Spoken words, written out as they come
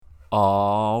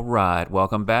All right,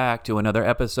 welcome back to another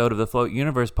episode of the Float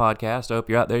Universe podcast. I hope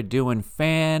you're out there doing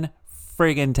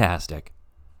fan-friggin-tastic.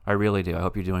 I really do. I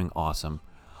hope you're doing awesome.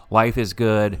 Life is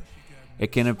good.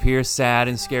 It can appear sad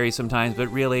and scary sometimes, but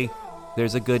really,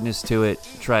 there's a goodness to it.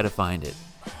 Try to find it.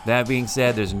 That being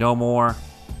said, there's no more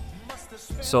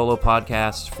solo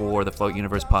podcasts for the Float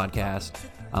Universe podcast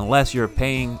unless you're a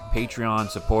paying Patreon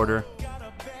supporter.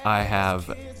 I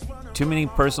have too many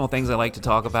personal things I like to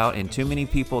talk about and too many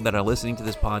people that are listening to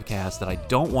this podcast that I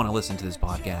don't want to listen to this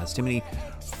podcast. Too many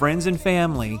friends and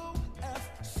family.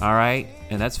 All right?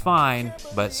 And that's fine.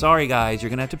 But sorry, guys. You're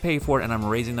going to have to pay for it, and I'm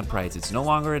raising the price. It's no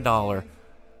longer $1.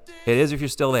 It is if you're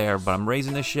still there, but I'm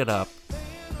raising this shit up.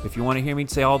 If you want to hear me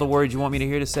say all the words you want me to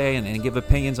hear to say and give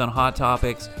opinions on hot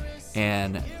topics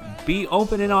and be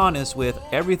open and honest with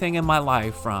everything in my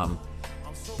life, from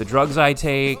the drugs I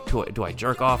take, do I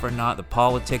jerk off or not, the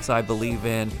politics I believe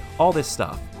in, all this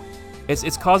stuff.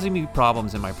 It's causing me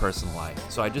problems in my personal life,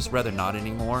 so I'd just rather not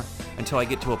anymore until I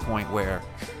get to a point where,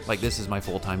 like, this is my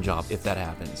full-time job, if that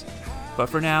happens. But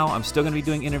for now, I'm still going to be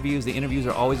doing interviews. The interviews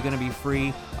are always going to be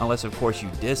free, unless, of course, you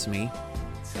diss me,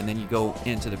 and then you go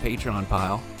into the Patreon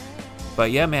pile. But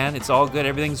yeah, man, it's all good.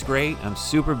 Everything's great. I'm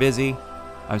super busy.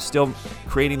 I'm still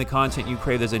creating the content you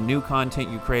crave. There's a new content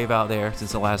you crave out there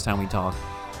since the last time we talked.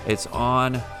 It's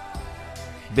on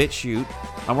BitChute.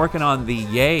 I'm working on the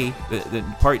the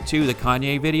part 2, the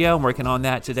Kanye video. I'm working on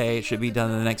that today. It should be done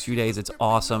in the next few days. It's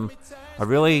awesome. I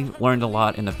really learned a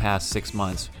lot in the past 6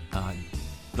 months,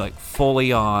 like full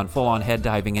on head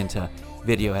diving into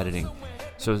video editing.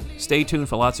 So stay tuned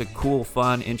for lots of cool,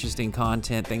 fun, interesting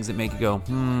content, things that make you go,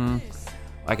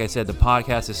 Like I said, the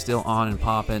podcast is still on and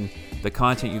popping. The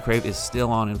content you crave is still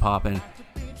on and popping.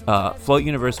 Float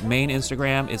Universe main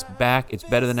Instagram is back. It's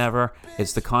better than ever.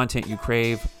 It's the content you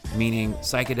crave, meaning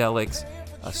psychedelics,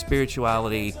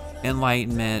 spirituality,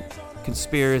 enlightenment,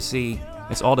 conspiracy.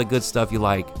 It's all the good stuff you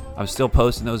like. I'm still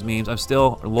posting those memes. I'm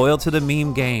still loyal to the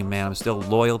meme game, man. I'm still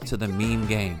loyal to the meme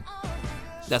game.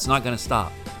 That's not going to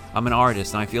stop. I'm an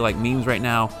artist, and I feel like memes right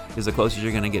now is the closest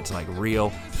you're going to get to, like,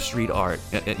 real street art.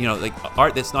 You know, like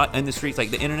art that's not in the streets, like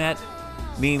the internet.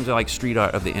 Memes are like street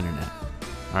art of the internet.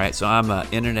 All right, so I'm an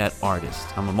internet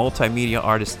artist. I'm a multimedia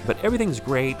artist, but everything's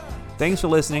great. Thanks for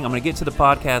listening. I'm going to get to the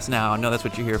podcast now. I know that's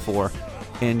what you're here for.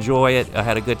 Enjoy it. I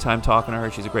had a good time talking to her.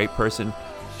 She's a great person.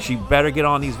 She better get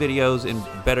on these videos and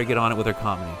better get on it with her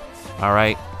comedy. All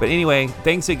right? But anyway,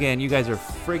 thanks again. You guys are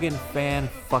friggin'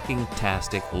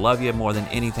 fan-fucking-tastic. Love you more than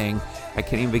anything. I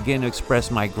can't even begin to express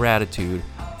my gratitude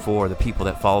for the people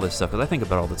that follow this stuff, because I think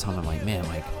about it all the time. I'm like, man,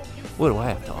 like, what do I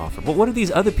have to offer? But what do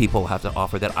these other people have to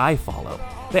offer that I follow?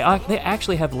 They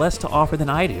actually have less to offer than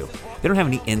I do. They don't have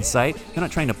any insight. They're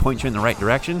not trying to point you in the right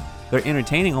direction. They're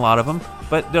entertaining, a lot of them,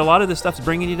 but a lot of the stuff's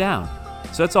bringing you down.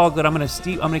 So that's all good. I'm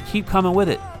gonna keep coming with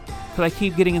it, because I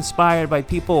keep getting inspired by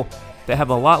people that have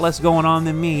a lot less going on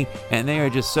than me, and they are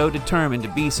just so determined to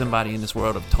be somebody in this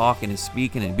world of talking and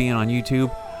speaking and being on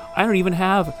YouTube. I don't even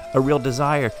have a real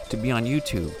desire to be on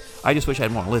YouTube. I just wish I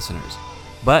had more listeners.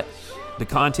 But the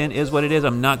content is what it is.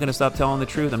 I'm not going to stop telling the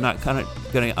truth. I'm not going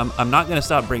to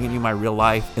stop bringing you my real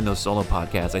life in those solo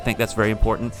podcasts. I think that's very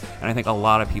important, and I think a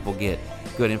lot of people get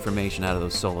good information out of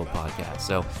those solo podcasts.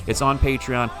 So it's on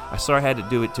Patreon. I'm sorry I had to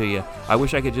do it to you. I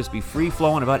wish I could just be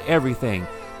free-flowing about everything,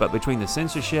 but between the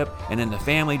censorship and then the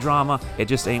family drama, it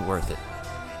just ain't worth it.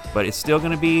 But it's still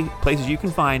going to be places you can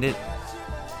find it.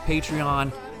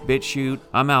 Patreon, BitChute,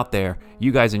 I'm out there.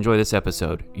 You guys enjoy this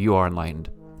episode. You are enlightened.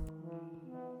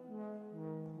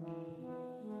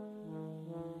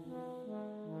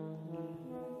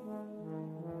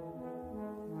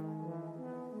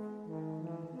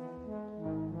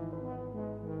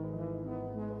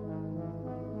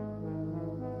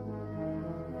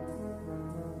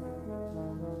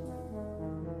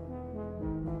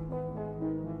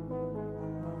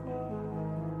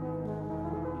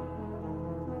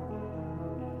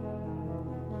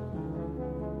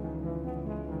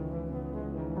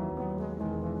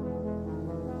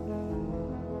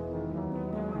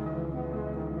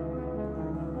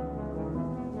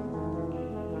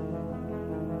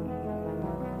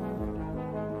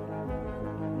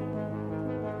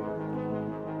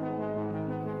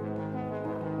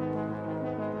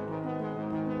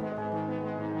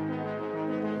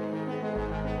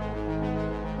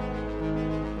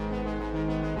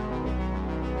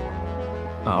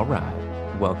 All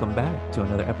right, welcome back to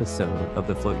another episode of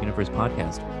the Float Universe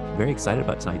podcast. Very excited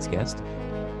about tonight's guest.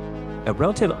 A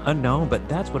relative unknown, but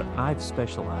that's what I've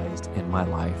specialized in my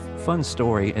life. Fun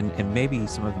story, and maybe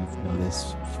some of you know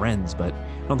this, friends, but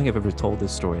I don't think I've ever told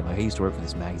this story. Like, I used to work for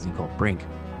this magazine called Brink,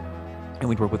 and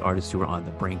we'd work with artists who were on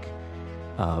the brink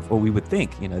or we would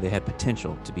think, they had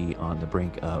potential to be on the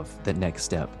brink of the next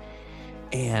step.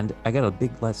 And I got a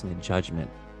big lesson in judgment.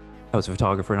 I was a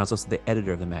photographer and I was also the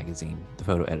editor of the magazine, the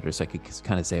photo editor. So I could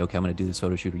kind of say, okay, I'm going to do this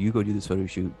photo shoot, or you go do this photo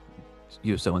shoot,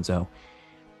 you so-and-so.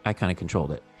 I kind of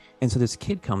controlled it. And so this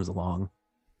kid comes along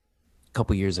a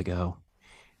couple years ago,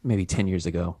 maybe 10 years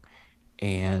ago,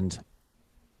 and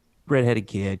redheaded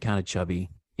kid, kind of chubby,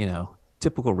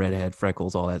 typical redhead,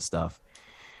 freckles, all that stuff.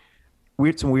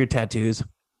 Some weird tattoos.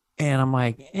 And I'm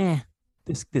like,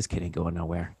 this kid ain't going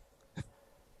nowhere.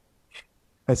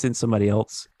 I sent somebody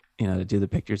else, to do the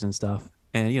pictures and stuff.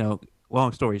 And,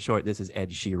 long story short, this is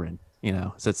Ed Sheeran,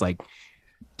 so it's like,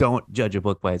 don't judge a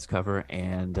book by its cover.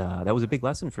 And that was a big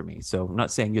lesson for me. So I'm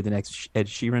not saying you're the next Ed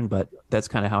Sheeran, but that's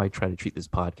kind of how I try to treat this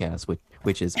podcast,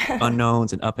 which is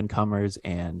unknowns and up and comers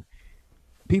and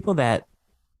people that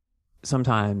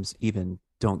sometimes even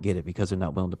don't get it because they're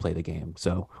not willing to play the game.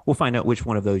 So we'll find out which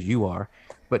one of those you are.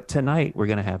 But tonight we're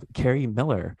going to have Carrie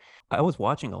Miller. I was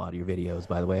watching a lot of your videos,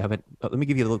 by the way. Let me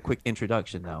give you a little quick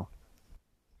introduction though.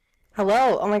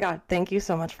 Hello. Oh my God. Thank you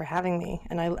so much for having me.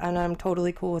 And I'm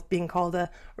totally cool with being called a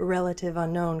relative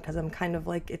unknown because I'm kind of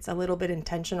like, it's a little bit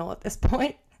intentional at this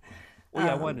point. Well,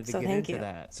 yeah, I wanted to get into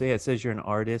that. So yeah, it says you're an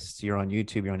artist, you're on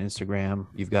YouTube, you're on Instagram.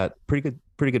 You've got pretty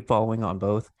good following on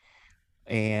both.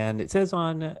 And it says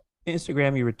on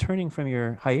Instagram you're returning from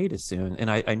your hiatus soon. And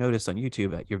I noticed on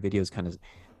YouTube that your videos kind of,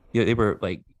 they were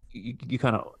like, you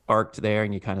kind of arced there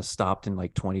and you kind of stopped in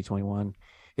like 2021.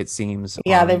 It seems.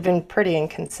 Yeah, they've been pretty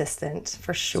inconsistent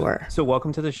for sure. So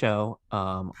welcome to the show.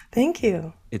 Thank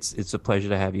you. It's a pleasure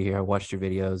to have you here. I watched your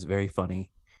videos, very funny.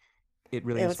 It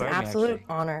really was an inspired me, absolute actually.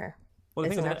 honor. Well, the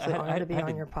It's thing an is, absolute honor to be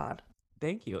on your pod.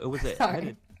 thank you.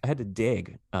 Sorry. I had to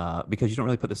dig because you don't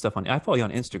really put the stuff on. I follow you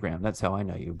on Instagram. That's how I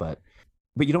know you, but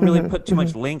you don't really put too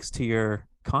much links to your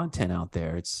content out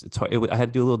there. It's hard. I had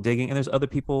to do a little digging, and there's other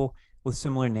people with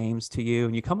similar names to you,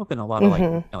 and you come up in a lot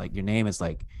of like your name is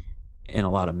like in a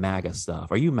lot of MAGA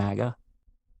stuff. Are you MAGA?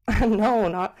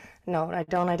 No, I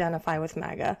don't identify with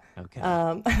MAGA. Okay.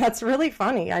 That's really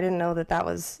funny. I didn't know that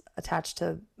was attached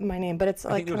to my name, but it's I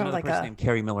like think there was kind of another like person named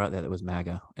Carrie Miller out there that was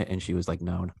MAGA, and she was like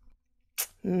known.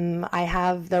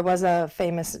 there was a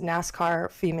famous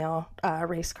NASCAR female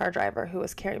race car driver who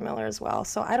was Carrie Miller as well.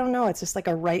 So I don't know. It's just like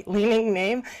a right-leaning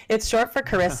name. It's short for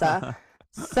Carissa.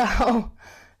 So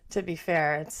to be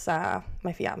fair, it's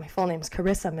my full name is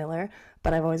Carissa Miller,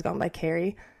 but I've always gone by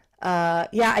Carrie. I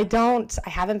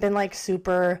haven't been like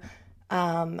super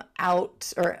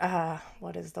out or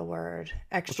what is the word?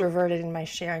 Extroverted in my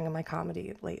sharing of my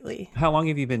comedy lately. How long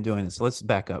have you been doing this? Let's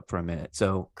back up for a minute.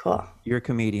 So Cool. you're a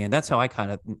comedian. That's how I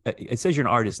kind of, it says you're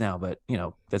an artist now, but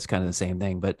that's kind of the same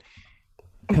thing. But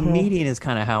comedian is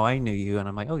kind of how I knew you. And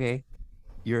I'm like, okay,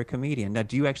 you're a comedian. Now,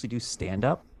 do you actually do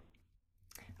stand-up?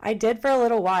 I did for a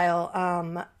little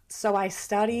while. So I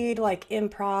studied like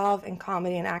improv and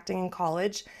comedy and acting in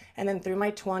college. And then through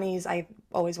my 20s, I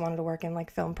always wanted to work in like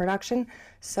film production.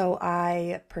 So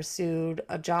I pursued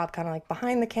a job kind of like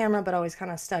behind the camera, but always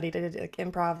kind of studied. I did like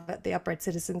improv at the Upright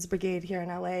Citizens Brigade here in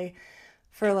LA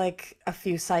for like a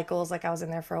few cycles. Like I was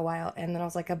in there for a while. And then I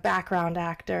was like a background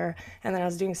actor. And then I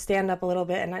was doing stand up a little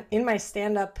bit. And in my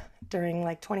stand up during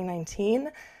like 2019,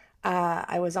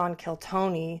 I was on Kill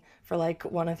Tony for like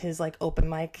one of his like open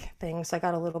mic things. So I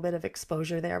got a little bit of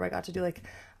exposure there. I got to do like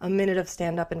a minute of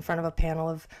stand up in front of a panel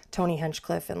of Tony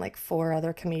Hinchcliffe and like 4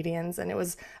 other comedians. And it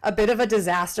was a bit of a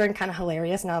disaster and kind of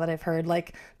hilarious now that I've heard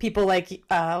like people like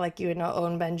you know,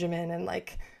 Owen Benjamin and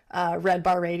like Red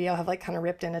Bar Radio have like kind of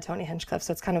ripped into Tony Hinchcliffe.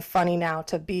 So it's kind of funny now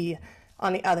to be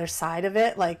on the other side of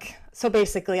it. Like, so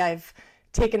basically I've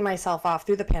taken myself off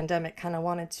through the pandemic, kind of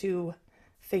wanted to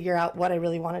figure out what I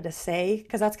really wanted to say,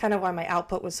 because that's kind of why my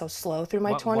output was so slow through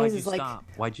my 20s. Is like,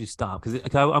 why'd you stop? Because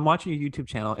I'm watching your YouTube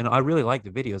channel and I really like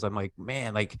the videos. I'm like,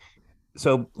 man, like,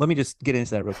 so let me just get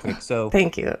into that real quick. So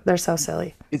thank you. They're so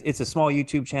silly. It's a small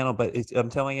YouTube channel, but I'm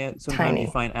telling you, sometimes Tiny. you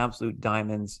find absolute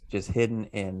diamonds just hidden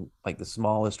in like the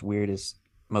smallest, weirdest,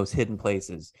 most hidden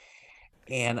places.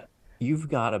 And you've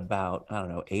got about, I don't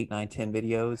know, 8, 9, 10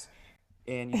 videos,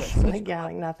 and you've got like, yeah,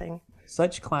 like nothing.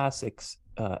 Such classics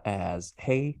as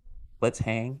 "Hey, Let's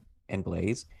Hang" and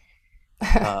 "Blaze."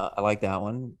 I like that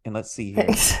one. And let's see here.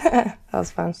 That was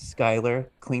fun. Skylar,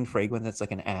 "Clean Fragrance." That's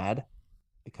like an ad.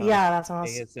 Yeah, that's when I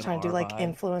was ASMR trying to do like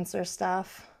vibe. influencer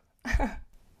stuff.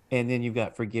 And then you've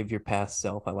got "Forgive Your Past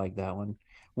Self." I like that one.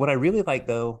 What I really like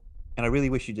though, and I really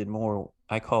wish you did more,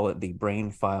 I call it the Brain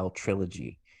File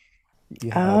Trilogy. You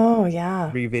have Oh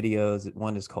yeah. 3 videos.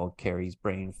 One is called Carrie's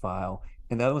Brain File,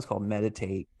 and the other one's called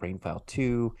Meditate Brain File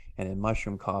 2, and then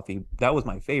Mushroom Coffee. That was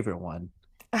my favorite one,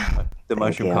 the Thank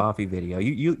Mushroom you. Coffee video.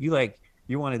 You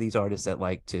You're one of these artists that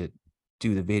like to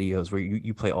do the videos where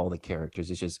you play all the characters.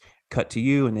 It's just cut to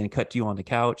you and then cut to you on the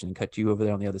couch and cut to you over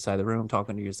there on the other side of the room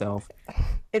talking to yourself.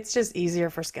 It's just easier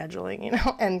for scheduling,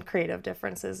 and creative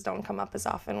differences don't come up as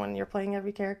often when you're playing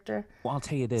every character. Well, I'll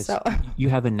tell you this, So, you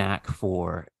have a knack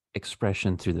for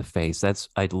expression through the face.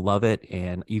 I love it.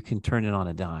 And you can turn it on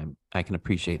a dime. I can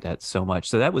appreciate that so much.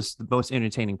 So that was the most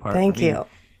entertaining part for thank me. you.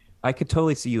 I could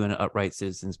totally see you in Upright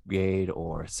Citizens Brigade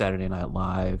or Saturday Night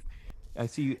Live. I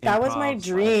see you That was my improv slash.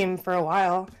 dream for a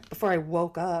while before I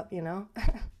woke up,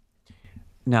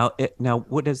 Now,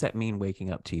 what does that mean,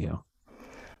 waking up to you?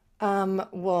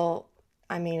 Well,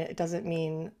 I mean, it doesn't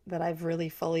mean that I've really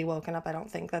fully woken up. I don't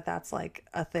think that that's like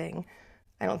a thing.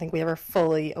 I don't think we ever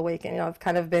fully awaken. I've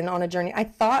kind of been on a journey. I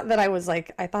thought that I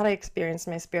thought I experienced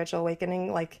my spiritual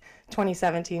awakening like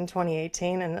 2017,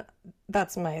 2018, and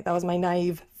that was my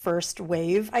naive first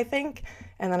wave, I think.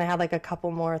 And then I had like a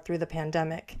couple more through the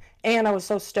pandemic. And I was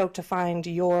so stoked to find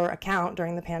your account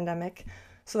during the pandemic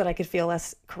so that I could feel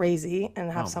less crazy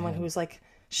and have Oh someone man. who's like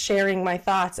sharing my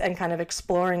thoughts and kind of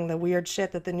exploring the weird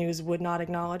shit that the news would not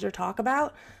acknowledge or talk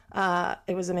about.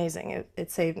 It was amazing.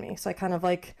 It saved me. So I kind of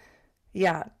like,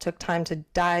 yeah, took time to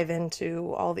dive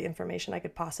into all the information I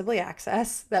could possibly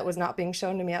access that was not being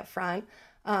shown to me up front.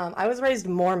 I was raised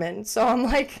Mormon, so I'm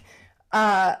like,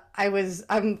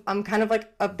 I'm kind of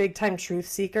like a big time truth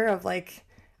seeker of like,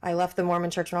 I left the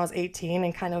Mormon church when I was 18,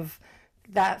 and kind of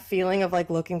that feeling of like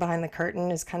looking behind the curtain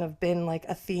has kind of been like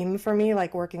a theme for me,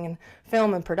 like working in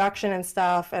film and production and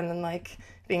stuff, and then like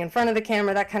being in front of the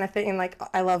camera, that kind of thing. And like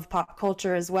I love pop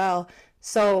culture as well.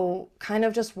 So kind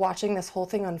of just watching this whole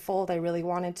thing unfold, I really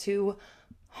wanted to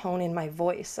hone in my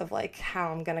voice of like how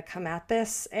I'm going to come at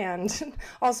this, and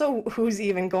also who's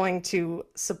even going to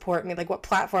support me, like what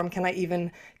platform can I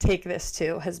even take this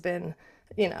to, has been,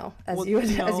 as Well, you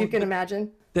as you can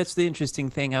imagine. that's the interesting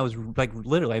thing. I was like,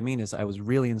 literally, I mean, is I was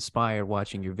really inspired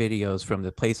watching your videos from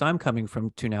the place I'm coming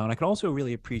from to now. And I could also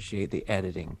really appreciate the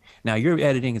editing. Now, your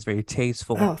editing is very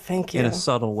tasteful Oh, thank in a you.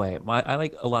 subtle way. I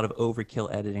like a lot of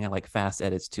overkill editing. I like fast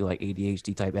edits too, like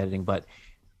ADHD type editing, but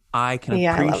I can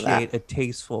Yeah, I love that. appreciate a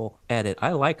tasteful edit.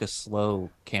 I like a slow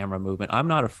camera movement. I'm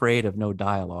not afraid of no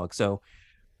dialogue. So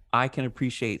I can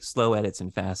appreciate slow edits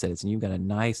and fast edits, and you've got a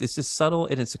nice. It's just subtle,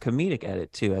 and it's a comedic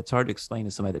edit too. It's hard to explain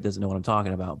to somebody that doesn't know what I'm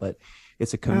talking about, but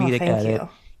it's a Oh, comedic thank edit, you.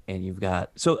 and you've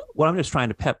got. So what I'm just trying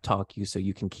to pep talk you so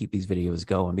you can keep these videos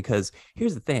going, because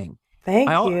here's the thing, Thank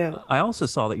you. I also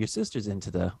saw that your sister's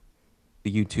into the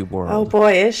YouTube Oh world,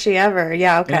 boy, is she ever.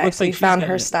 Yeah, and it okay. looks So like you she's found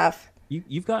her gotten stuff.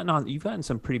 you've gotten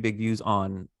some pretty big views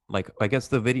on, like, I guess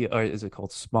the video, or is it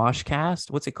called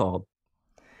Smoshcast? What's it called?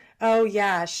 Oh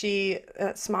yeah, she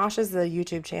Smosh is the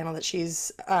YouTube channel that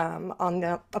she's on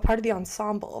a part of the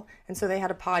ensemble, and so they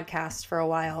had a podcast for a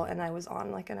while, and I was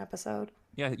on like an episode.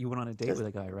 Yeah, you went on a date Just with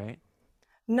a guy, right?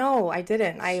 no, I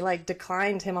didn't. I like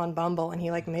declined him on Bumble, and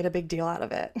he like made a big deal out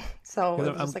of it. So it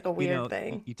Because was just like a weird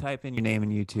thing. you type in your name in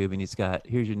YouTube and it's got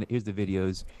here's the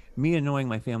videos. Me annoying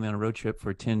my family on a road trip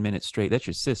for 10 minutes straight. That's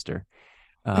your sister,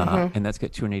 Hmm. and that's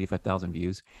got 285,000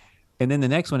 views. And then the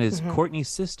next one is Hmm. Courtney's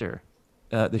sister,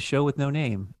 the show with no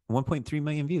name, 1.3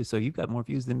 million views. So you've got more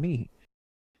views than me.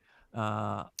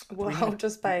 Uh, three Well, hundred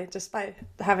just by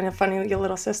having a funny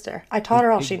little sister. I taught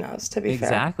her all she ex- knows, to be fair.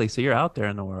 exactly. So you're out there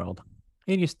in the world,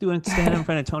 and you're doing stand in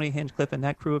front of Tony Hinchcliffe and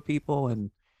that crew of people,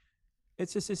 and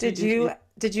Did you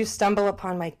did you stumble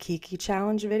upon my Kiki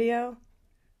challenge video?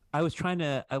 I was trying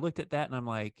to. I looked at that and I'm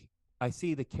like, I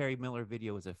see the Carrie Miller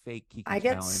video as a fake Kiki I get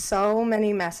challenge. so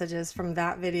many messages from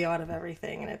that video out of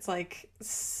everything, and it's like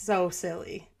so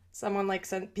silly. Someone like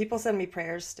send people send me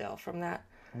prayers still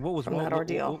What was from that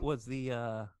ordeal. what was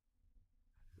the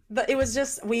But it was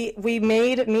just we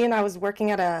made me and I was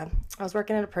working at a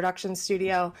production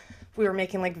studio. We were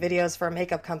making like videos for a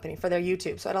makeup company for their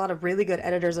YouTube. So I had a lot of really good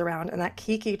editors around, and that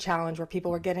Kiki challenge where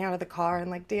people were getting out of the car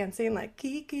and like dancing like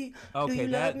Kiki, do okay, you love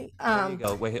that me? there you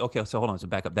go. Wait, okay, so hold on, so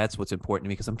back up. That's what's important to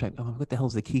me because I'm trying, oh, what the hell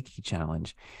is the Kiki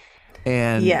challenge?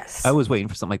 And I Yes. was waiting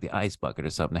for something like the ice bucket or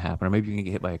something to happen, or maybe you can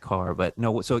get hit by a car. But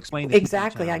no, so explain the Kiki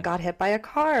Exactly. I challenge. got hit by a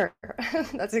car.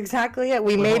 That's exactly it.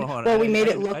 Wait, hold on, hold on. We made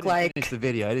it I look didn't finish the like,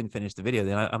 video. I didn't finish the video.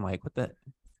 Then I'm like, what the?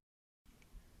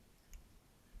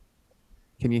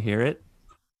 Can you hear it?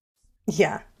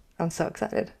 yeah, I'm so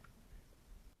excited.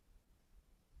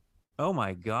 Oh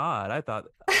my God.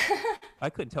 I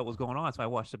couldn't tell what was going on. So I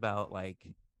watched about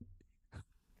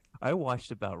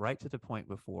right to the point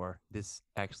before this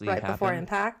actually Right before happened.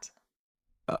 impact.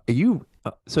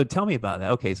 So tell me about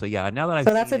that. Okay. So yeah, now that I've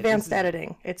So that's seen it, this advanced is,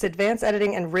 editing. It's advanced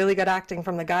editing and really good acting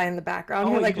from the guy in the background oh,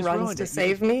 who wait, you like just runs ruined to it.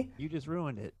 save me. You just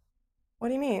ruined it. What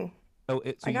do you mean? So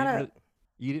I gotta,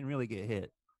 you didn't really get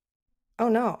hit. Oh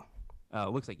no. Oh,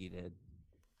 it looks like you did.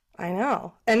 I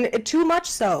know. And too much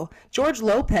so. George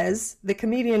Lopez, the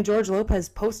comedian George Lopez,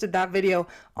 posted that video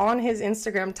on his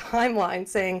Instagram timeline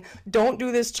saying, "Don't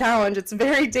do this challenge. It's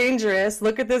very dangerous.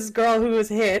 Look at this girl who was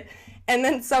hit." And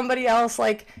then somebody else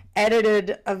like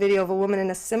edited a video of a woman in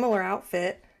a similar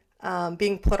outfit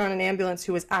being put on an ambulance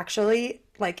who was actually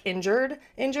like injured.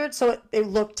 So it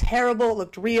looked terrible. It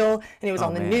looked real. And it was Oh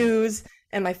on the man. news.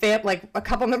 And like a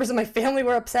couple members of my family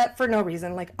were upset for no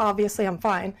reason. Like, obviously, I'm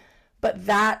fine. But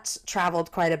that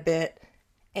traveled quite a bit,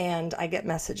 and I get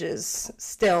messages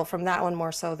still from that one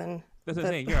more so than That's what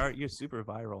I'm saying. You're super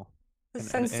viral, the and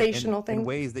sensational in thing.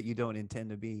 ways that you don't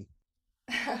intend to be.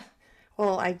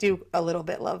 Well, I do a little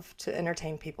bit love to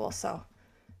entertain people, so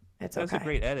it's That's a okay.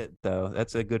 great edit, though.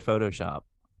 That's a good Photoshop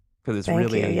because it's Thank you.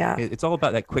 really Yeah. it's all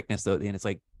about that quickness though. And it's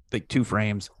like 2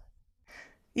 frames.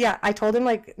 Yeah, I told him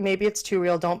like maybe it's too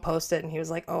real, don't post it, and he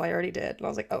was like, "Oh, I already did." And I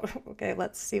was like, "Oh, okay,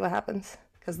 let's see what happens."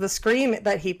 Because the scream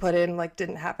that he put in like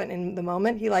didn't happen in the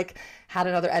moment. He like had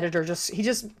another editor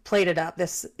just played it up.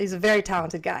 He's a very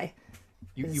talented guy.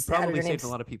 You His probably editor saved a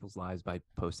name's lot of people's lives by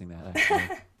posting that.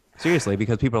 Actually, seriously,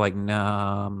 because people are like,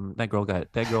 "Nah, that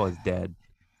girl is dead."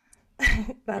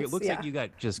 It that's looks like yeah. you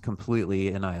got just completely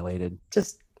annihilated.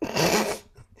 Just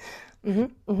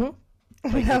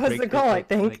Like that was the goal, I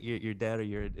think. like you're dead or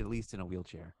you're at least in a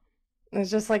wheelchair. It was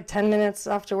just like 10 minutes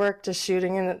after work, just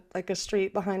shooting in like a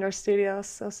street behind our studio.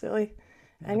 So silly.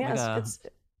 Yeah, And like yeah, a it's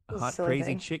a hot silly crazy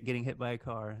thing. chick getting hit by a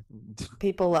car.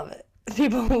 People love it.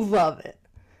 People love it.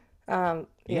 Yeah,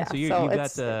 Yeah, so so you got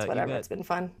it's whatever. It's been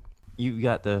fun. you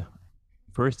got the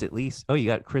first at least. Oh, you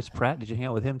got Chris Pratt. Did you hang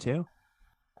out with him too?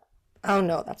 Oh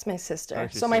no, that's my Oh, sister.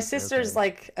 it's your So my sister. sister's Okay.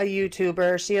 like a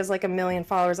YouTuber. She has like 1 million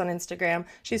followers on Instagram.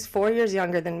 She's 4 years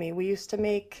younger than me. We used to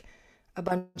make a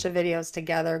bunch of videos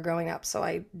together growing up, so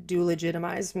I do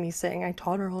legitimize me saying I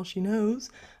taught her all she knows.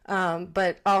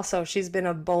 But also, she's been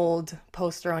a bold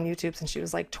poster on YouTube since she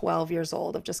was like 12 years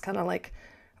old of just kind of like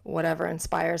whatever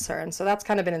inspires her. And so that's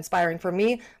kind of been inspiring for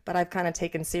me, but I've kind of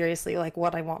taken seriously like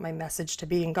what I want my message to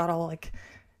be and got all like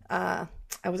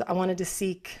I wanted to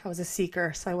seek. I was a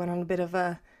seeker, so I went on a bit of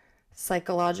a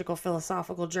psychological,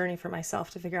 philosophical journey for myself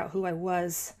to figure out who I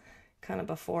was kind of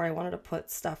before I wanted to put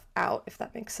stuff out, if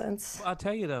that makes sense. Well, I'll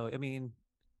tell you though. I mean,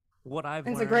 what I've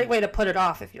And it's a great learned. way to put it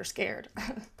off if you're scared.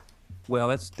 Well,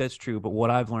 that's true. But what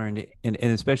I've learned, and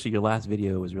especially your last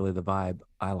video, was really the vibe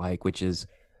I like, which is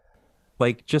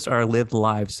like just our lived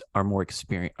lives are more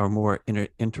experience are more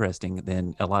interesting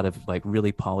than a lot of like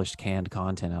really polished canned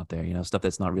content out there. Stuff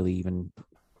that's not really even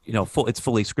full. It's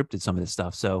fully scripted. Some of this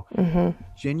stuff. So Mm-hmm. Mm-hmm.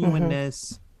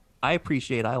 genuineness, I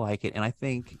appreciate. I like it, and I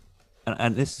think,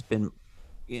 and this has been,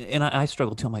 and I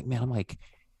struggle too. I'm like, man, I'm like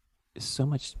so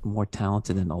much more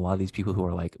talented than a lot of these people who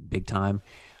are like big time.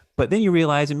 But then you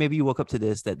realize, and maybe you woke up to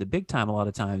this, that the big time a lot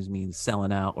of times means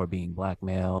selling out or being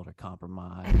blackmailed or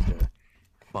compromised or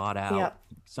bought out, Yep.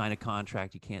 sign a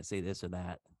contract, you can't say this or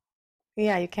that.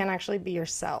 Yeah, you can't actually be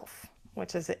yourself,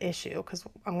 which is an issue because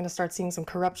I'm going to start seeing some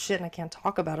corrupt shit and I can't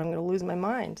talk about it. I'm going to lose my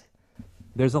mind.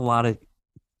 There's a lot of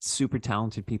super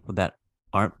talented people that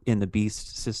aren't in the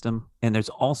beast system. And there's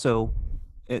also,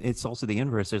 it's also the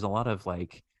inverse. There's a lot of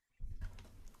like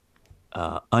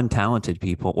untalented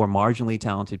people or marginally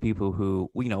talented people who,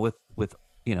 with,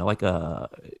 like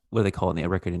what do they call it in the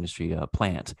record industry?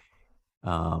 Plant.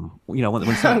 When Oh,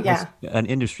 when yeah. an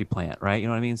industry plant, right? You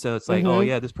know what I mean? So it's like, oh Mm-hmm.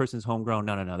 yeah, this person's homegrown.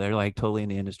 No, no, no. They're like totally in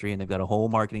the industry and they've got a whole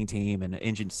marketing team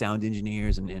and sound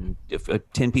engineers and a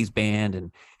 10-piece band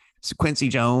and Quincy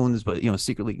Jones, but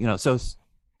secretly, so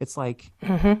it's like,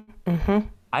 Mm-hmm. Mm-hmm.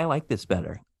 I like this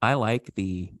better. I like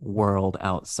the world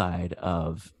outside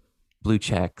of blue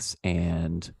checks.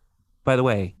 And by the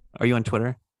way, are you on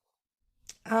Twitter?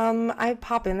 I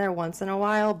pop in there once in a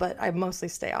while, but I mostly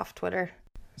stay off Twitter.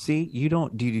 See, you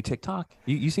don't, do you do TikTok?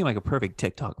 You seem like a perfect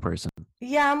TikTok person.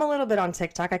 Yeah, I'm a little bit on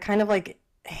TikTok. I kind of like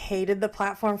hated the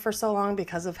platform for so long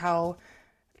because of how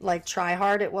like try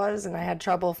hard it was and I had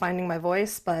trouble finding my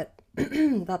voice, but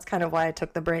that's kind of why I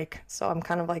took the break. So I'm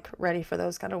kind of like ready for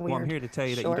those kind of Well, I'm weird here to tell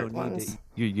you that you short don't need to. ones.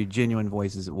 Your genuine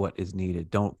voice is what is needed.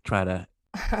 Don't try to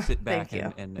sit back Thank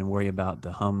you. and worry about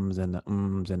the hums and the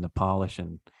ums and the polish.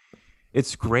 And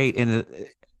it's great. And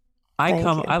Thank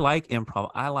you. I like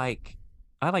improv. I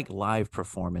like live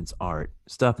performance art,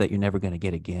 stuff that you're never going to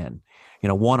get again.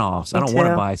 One-offs. I Me don't want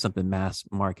to too. buy something mass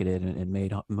marketed and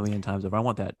made a million times over. I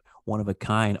want that one of a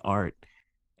kind art.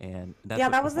 And that's Yeah,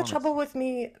 what that was the performance. trouble with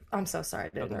me. I'm so sorry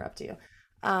to Okay. interrupt you.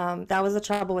 That was the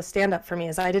trouble with stand up for me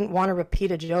is I didn't want to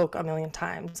repeat a joke 1 million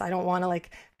times. I don't want to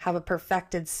like have a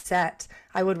perfected set.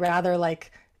 I would rather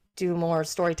like do more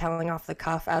storytelling off the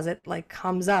cuff as it like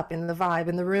comes up in the vibe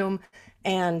in the room.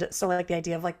 And so like the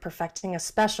idea of like perfecting a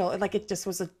special, like it just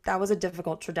was that was a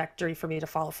difficult trajectory for me to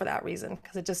follow for that reason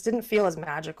because it just didn't feel as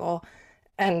magical.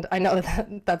 And I know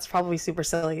that that's probably super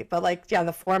silly, but like yeah,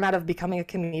 the format of becoming a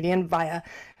comedian via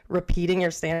repeating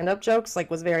your stand-up jokes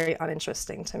like was very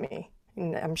uninteresting to me.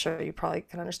 And I'm sure you probably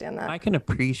can understand that. I can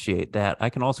appreciate that. I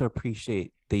can also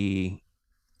appreciate the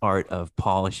art of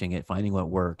polishing it, finding what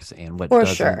works and what For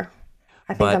doesn't. sure.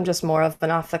 I think But I'm just more of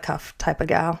an off the cuff type of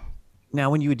gal. now,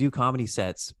 when you would do comedy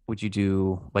sets, would you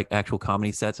do like actual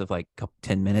comedy sets of like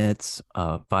 10 minutes,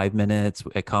 5 minutes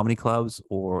at comedy clubs,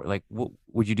 or like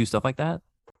would you do stuff like that?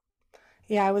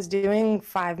 Yeah, I was doing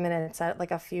 5 minutes at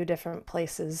like a few different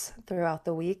places throughout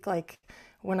the week. Like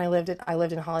when I lived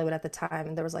in Hollywood at the time,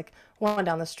 and there was like one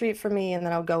down the street from me, and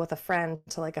then I would go with a friend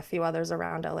to like a few others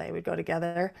around LA. We'd go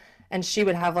together, and she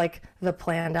would have like the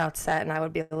planned out set, and I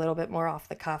would be a little bit more off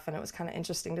the cuff, and it was kind of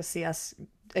interesting to see us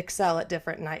excel at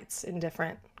different nights in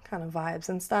different kind of vibes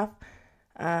and stuff.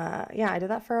 Yeah, I did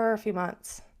that for a few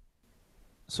months.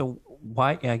 So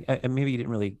why, maybe you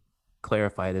didn't really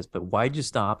clarify this, but why'd you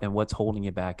stop and what's holding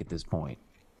you back at this point?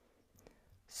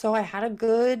 So I had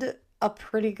a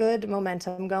pretty good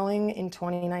momentum going in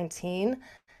 2019.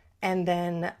 And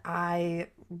then I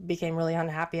became really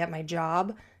unhappy at my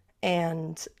job.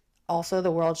 And also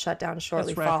the world shut down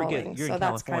shortly That's right. I forget following. you're in So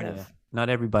that's kind California. of, Not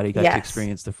everybody got to yes.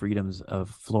 experience the freedoms of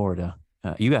Florida.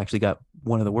 You actually got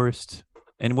one of the worst.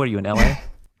 And what are you in LA?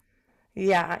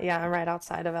 Yeah, yeah, I'm right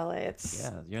outside of LA.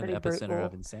 Yeah, you're in the Pretty epicenter of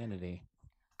brutal. insanity.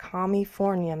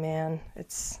 California, man.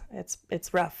 It's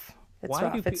rough. It's Why do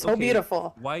rough. It's people, so okay,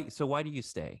 beautiful. why do you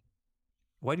stay?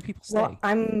 Why do people Well,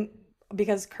 stay?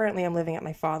 because currently I'm living at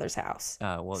my father's house.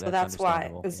 Well, So that's that's why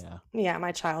understandable. it's Yeah. yeah,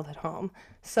 my childhood home.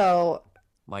 So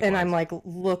and I'm Likewise. like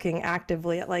looking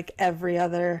actively at like every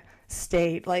other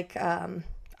state, like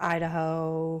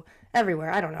Idaho,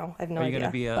 everywhere. I don't know. I have no Are you going to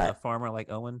idea. be a But farmer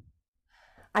like Owen?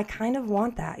 I kind of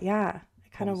want that. Yeah.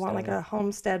 I kind of want like Homesteader? a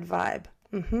homestead vibe.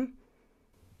 Hmm.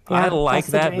 I Yeah, like that's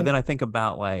the that, but dream. then I think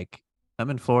about like I'm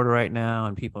in Florida right now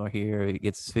and people are here. It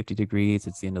gets 50 degrees.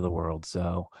 It's the end of the world.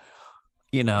 So,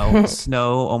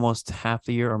 snow almost half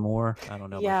the year or more. I don't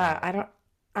know about Yeah, that.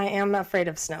 I am afraid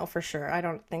of snow for sure. I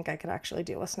don't think I could actually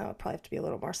deal with snow. It'd probably have to be a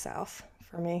little more south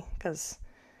for me because,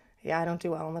 yeah, I don't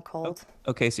do well in the O- cold.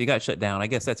 Okay, so you got shut down. I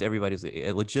guess that's everybody's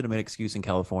a legitimate excuse in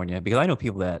California because I know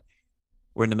people that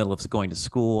were in the middle of going to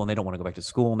school and they don't want to go back to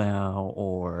school now,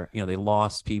 or, they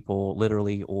lost people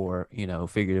literally or,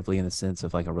 figuratively in the sense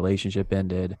of like a relationship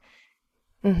ended.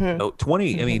 Hmm.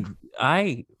 20, I Hmm.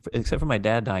 mean, except for my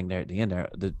dad dying there at the end there,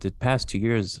 the past 2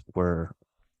 years were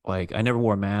like, I never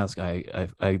wore a mask.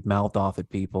 I mouthed off at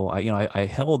people. I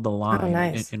held the Oh, line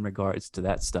nice. in regards to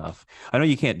that stuff. I know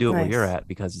you can't do it where you're Nice. at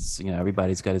because it's,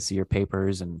 everybody's got to see your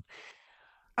papers and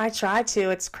I try to.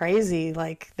 It's crazy,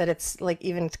 like that. It's like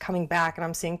even coming back, and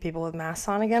I'm seeing people with masks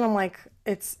on again. I'm like,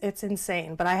 it's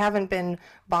insane. But I haven't been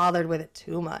bothered with it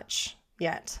too much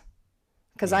yet,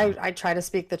 because yeah. I try to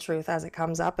speak the truth as it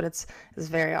comes up, but it's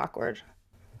very awkward.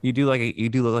 You do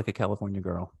look like a California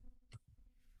girl.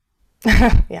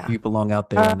 Yeah. You belong out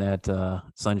there Uh, in that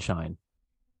sunshine.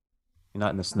 You're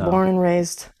not in the snow. Born and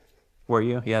raised. Were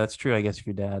you? Yeah, that's true. I guess if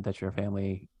your dad, that's your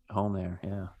family home there.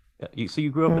 Yeah. Yeah. So you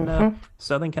grew up in Mm-hmm.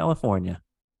 Southern California.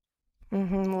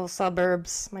 Mm-hmm. Little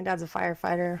suburbs. My dad's a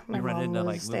firefighter. My You run mom into was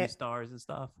like movie stay. stars and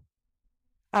stuff.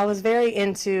 I was very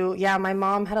into, yeah, my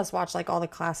mom had us watch like all the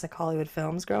classic Hollywood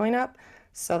films growing up.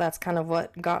 So that's kind of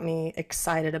what got me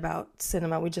excited about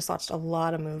cinema. We just watched a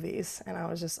lot of movies and I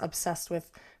was just obsessed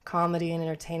with comedy and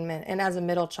entertainment. And as a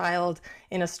middle child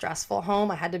in a stressful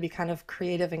home, I had to be kind of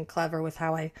creative and clever with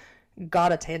how I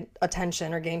got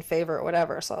attention or gained favor or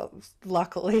whatever. So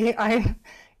luckily, I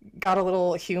got a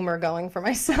little humor going for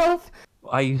myself.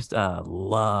 I used to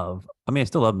love, I mean, I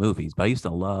still love movies, but I used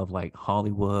to love like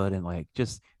Hollywood and like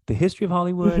just the history of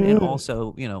Hollywood and Hmm.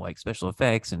 also, like special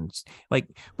effects and like,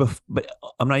 but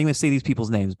I'm not even gonna say these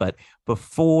people's names, but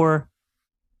before,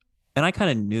 and I kind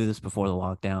of knew this before the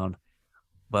lockdown,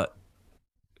 but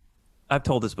I've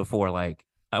told this before, like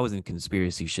I was in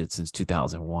conspiracy shit since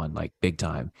 2001, like big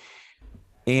time.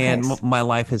 And Nice. my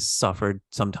life has suffered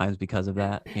sometimes because of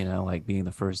that, like being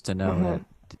the first to know Hmm. that,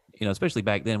 especially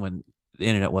back then when the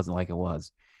internet wasn't like it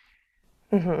was.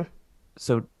 Hmm.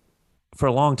 So for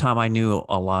a long time, I knew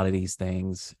a lot of these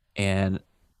things, and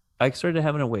I started to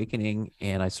have an awakening,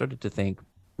 and I started to think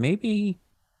maybe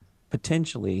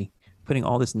potentially putting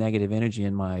all this negative energy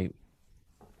in my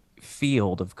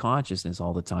field of consciousness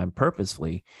all the time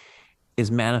purposefully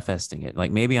is manifesting it.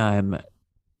 Like maybe I'm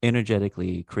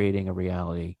energetically creating a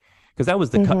reality because that was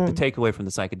the Hmm. takeaway from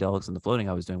the psychedelics and the floating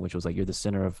I was doing, which was like you're the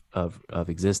center of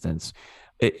existence.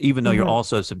 even though you're Mm-hmm.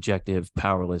 also subjective,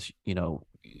 powerless,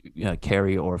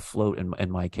 carry or float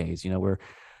in my case, we're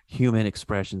human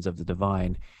expressions of the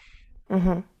divine.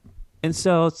 Mm-hmm. And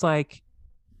so it's like,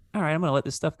 all right, I'm going to let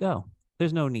this stuff go.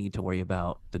 There's no need to worry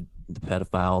about the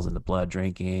pedophiles and the blood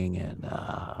drinking and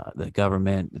the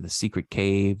government and the secret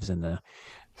caves and the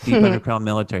deep underground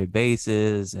military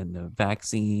bases and the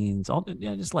vaccines. All,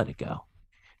 just let it go.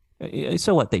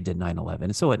 So what they did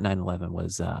 9/11. So what 9/11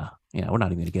 was, we're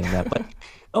not even going to get into that, but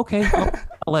okay,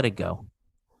 I'll let it go.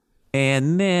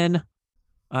 And then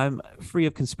I'm free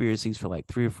of conspiracies for like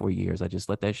 3 or 4 years. I just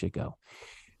let that shit go.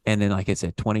 And then, like I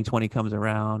said, 2020 comes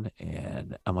around,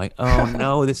 and I'm like, oh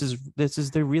no,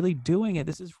 they're really doing it.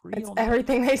 This is It's real.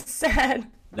 everything they said.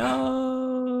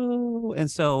 No. And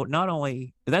so not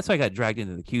only that's why I got dragged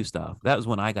into the Q stuff. That was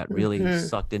when I got really Mm-hmm.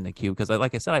 sucked into Q because,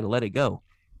 like I said, I let it go.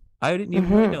 I didn't even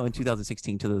really Mm-hmm. know in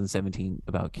 2016, 2017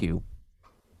 about Q.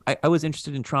 I was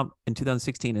interested in Trump in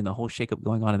 2016 and the whole shakeup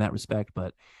going on in that respect.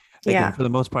 But again, Yeah. for the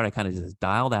most part, I kind of just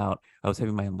dialed out. I was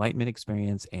having my enlightenment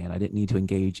experience and I didn't need to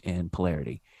engage in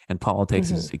polarity. And politics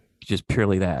Mm-hmm. is just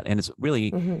purely that. And it's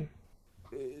really, Mm-hmm.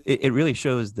 it really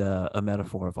shows a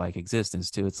metaphor of like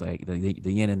existence too. It's like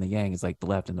the yin and the yang is like the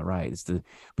left and the right.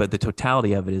 But the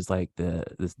totality of it is like the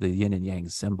yin and yang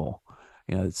symbol.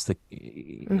 It's a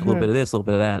little Mm-hmm. bit of this, a little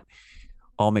bit of that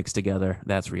all mixed together.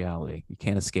 That's reality. You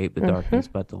can't escape the Mm-hmm. darkness,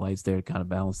 but the light's there to kind of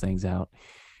balance things out.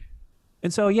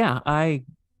 And so, yeah, I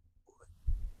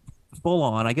full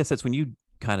on, I guess that's when you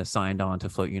kind of signed on to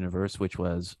Float Universe, which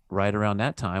was right around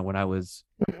that time when I was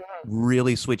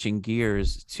really switching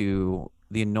gears to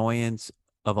the annoyance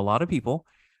of a lot of people.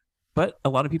 But a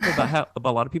lot of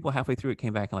people halfway through it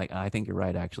came back and like, I think you're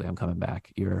right. Actually, I'm coming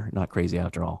back. You're not crazy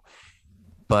after all.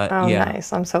 But Oh, yeah,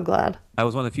 nice. I'm so glad. I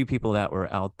was one of the few people that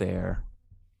were out there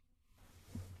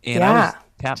and I was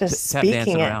Yeah. Just tap speaking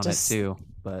dancing it, around it just too.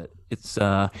 But it's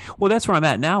well, that's where I'm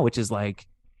at now, which is like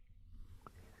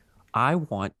I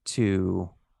want to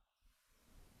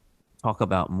talk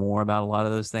about more about a lot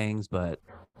of those things, but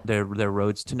they're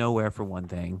roads to nowhere for one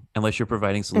thing, unless you're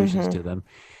providing solutions mm-hmm. to them,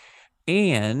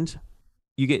 and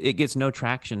it gets no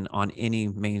traction on any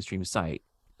mainstream site.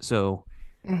 So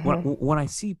Mm-hmm.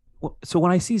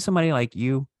 when I see somebody like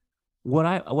you, what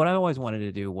I always wanted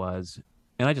to do was,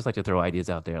 and I just like to throw ideas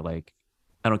out there, like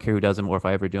I don't care who does them or if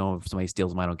I ever do them, if somebody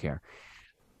steals them, I don't care.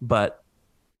 But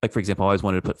like for example, I always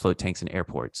wanted to put float tanks in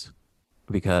airports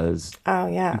because Oh,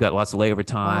 you yeah. got lots of layover Wow.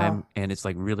 time and it's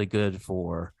like really good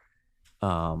for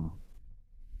um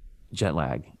jet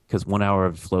lag because 1 hour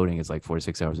of floating is like 4 to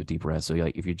 6 hours of deep rest. So you're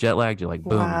like if you're jet lagged, you're like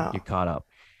boom, you're Wow. caught up.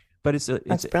 But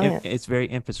That's brilliant. it's very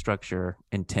infrastructure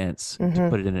intense to Mm-hmm.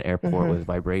 put it in an airport Mm-hmm. with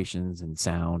vibrations and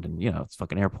sound and it's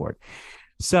fucking airport.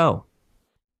 So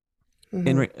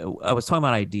Mm-hmm. I was talking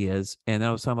about ideas, and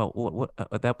I was talking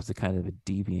about that was a kind of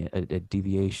a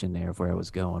deviation there of where I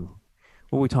was going.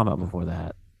 What were we talking about before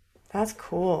that? That's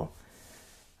cool.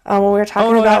 When we were Oh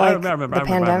talking no, about I like remember, the I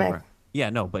pandemic. remember. Yeah,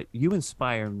 no, but you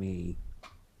inspire me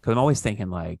because I'm always thinking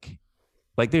like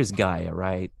there's Gaia,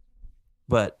 right?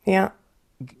 But Yeah.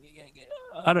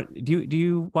 I don't. Do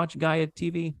you watch Gaia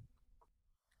TV?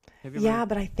 Have you ever? Yeah,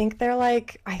 but I think they're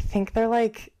like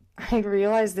I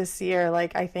realized this year,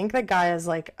 like I think that Gaia's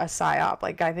like a psyop.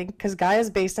 Like I think because Gaia's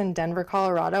based in Denver,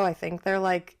 Colorado, I think they're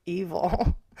like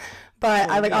evil. But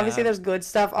I Well, like obviously yeah. there's good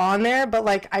stuff on there, but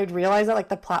like I'd realize that like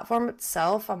the platform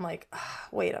itself, I'm like,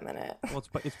 wait a minute. Well,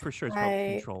 it's for sure it's probably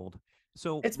I controlled.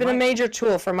 So It's been a my major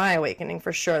tool for my awakening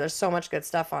for sure. There's so much good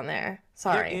stuff on there. there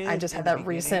Sorry, I is just in had the that beginning,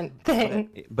 recent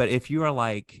but thing. if you are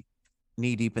like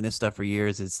knee deep in this stuff for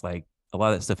years, it's like a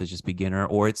lot of that stuff is just beginner,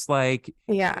 or Yeah, it's yeah, like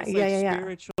yeah, yeah.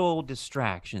 spiritual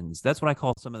distractions. That's what I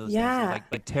call some of those things. Is Yeah.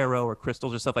 like tarot or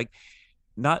crystals or stuff. Like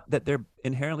not that they're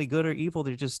inherently good or evil.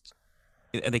 They're just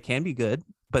and they can be good,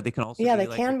 but they can also Yeah, they be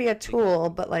like can be a they can, tool,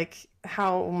 but like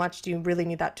how much do you really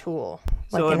need that tool?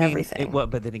 so Like I in mean it everything. what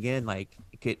but then again like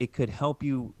it could help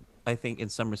you I think in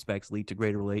some respects lead to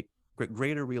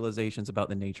greater realizations about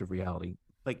the nature of reality.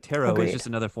 Like tarot is Agreed. just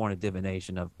another form of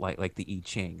divination of like the I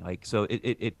Ching. Like so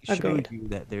it shows Agreed. you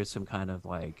that there's some kind of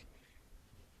like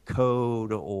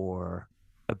code or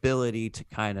ability to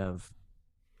kind of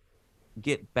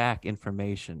get back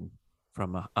information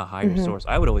from a higher Mm-hmm. source.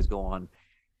 I would always go on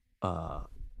uh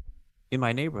in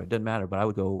my neighborhood, doesn't matter, but I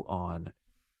would go on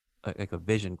like a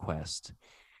vision quest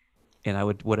and I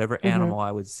would whatever Mm-hmm. animal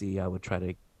I would see, I would try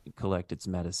to collect its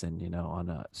medicine, on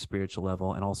a spiritual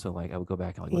level. And also like I would go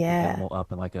back and like look the Yeah. animal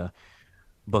up in like a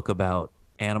book about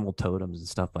animal totems and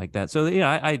stuff like that. So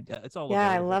I it's all Yeah,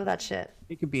 I available, love but that shit.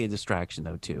 it can be a distraction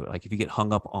though too. Like if you get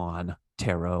hung up on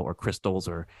tarot or crystals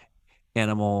or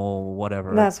animal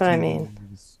whatever That's what I mean.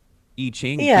 cues, I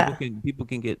Ching. Yeah. People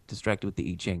can get distracted with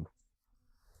the I Ching.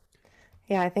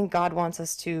 Yeah, I think God wants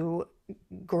us to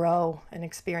grow and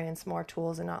experience more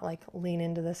tools and not like lean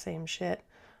into the same shit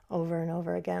over and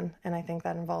over again. And I think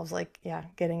that involves like, yeah,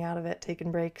 getting out of it,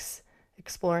 taking breaks,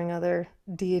 exploring other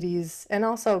deities, and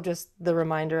also just the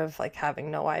reminder of like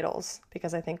having no idols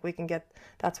because I think we can get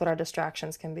that's what our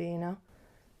distractions can be, you know?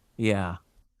 Yeah.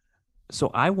 So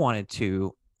I wanted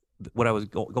to, what I was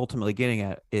ultimately getting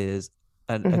at is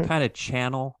a Hmm. kind of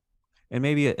channel, and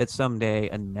maybe at someday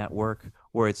a network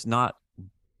where it's not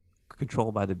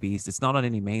controlled by the beast. It's not on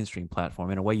any mainstream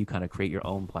platform. In a way, you kind of create your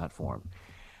own platform,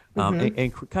 Hmm.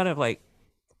 and kind of like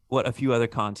what a few other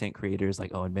content creators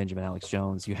like and Benjamin Alex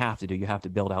Jones, you have to do. You have to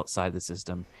build outside the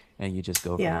system, and you just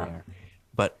go from Yeah. there.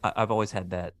 But I've always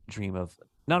had that dream of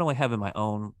not only having my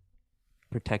own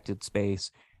protected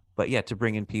space, but yeah, to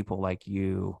bring in people like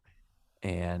you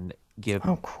and give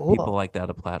Oh, people cool. like that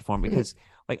a platform. Because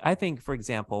like I think, for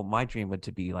example, my dream would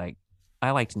to be like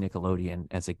I liked Nickelodeon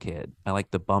as a kid. I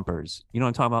like the bumpers. You know what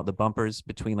I'm talking about? The bumpers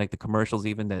between like the commercials,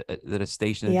 even that a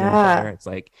station is doing somewhere. Yeah. It's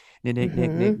like Nick, Nick,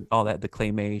 Nick, Nick, Hmm. all that, the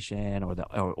claymation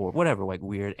or whatever, like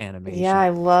weird Yeah, animation. I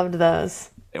loved those.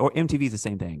 Or MTV is the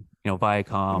same thing. You know,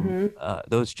 Viacom, Hmm.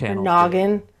 those Or channels did.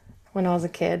 Noggin. When I was a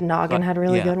kid, So Noggin had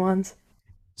really yeah. good ones.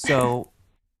 So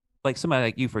like somebody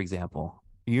like you, for example,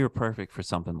 you're perfect for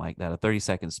something like that, a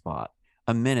 30-second spot,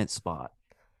 a minute spot.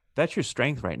 That's your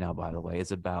strength right now, by the way.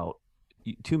 It's about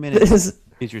two This minutes is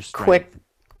is your quick, strength.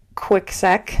 quick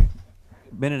sec.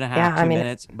 Minute and a Yeah, half, I two mean,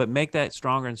 minutes, but make that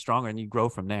stronger and stronger, and you grow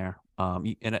from there.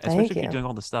 And especially thank if you're you. doing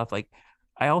all the stuff, like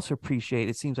I also appreciate.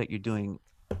 It seems like you're doing.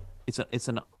 It's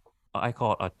an I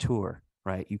call it a tour,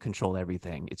 right? You control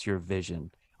everything. It's your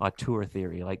vision. A tour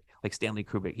theory, like Stanley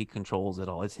Kubrick, he controls it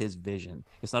all. It's his vision.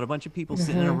 It's not a bunch of people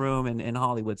sitting in a Hmm. room in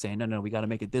Hollywood saying, no, no, we got to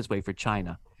make it this way for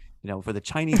China. You know, for the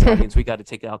Chinese audience, we got to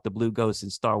take out the blue ghost in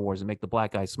Star Wars and make the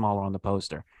black guy smaller on the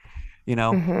poster. You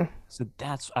know, Hmm. so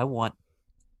that's I want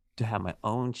to have my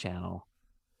own channel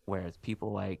where it's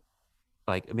people like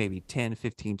maybe 10,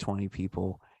 15, 20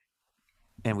 people,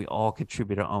 and we all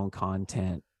contribute our own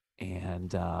content,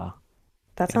 and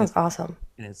That and sounds it's awesome.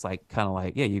 and it's like kind of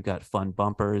like, yeah, you've got fun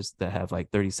bumpers that have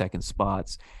like 30-second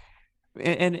spots,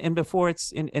 and before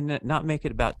it's and not make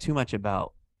it about too much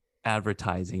about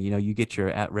advertising. You know, you get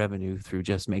your ad revenue through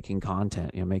just making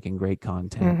content, you know, making great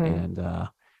content Hmm. and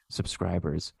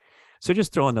subscribers. So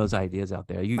just throwing those ideas out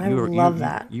there. I love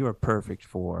that. You are perfect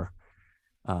for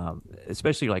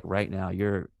especially like right now,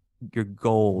 you're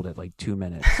gold at like 2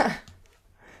 minutes.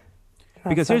 That's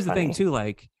Because so here's the thing funny. too,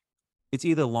 like it's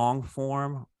either long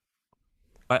form.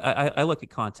 I look at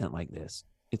content like this.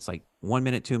 It's like 1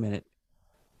 minute, 2 minute,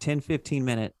 10, 15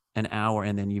 minute, an hour,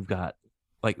 and then you've got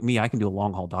like me, I can do a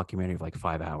long haul documentary of like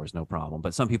 5 hours, no problem.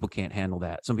 But some people can't handle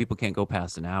that. Some people can't go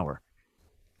past an hour.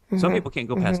 Some Hmm. people can't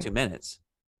go past Hmm. 2 minutes,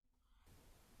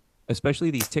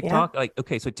 especially these Yeah. TikTok. Like,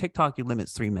 okay, so TikTok, you limit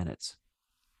 3 minutes.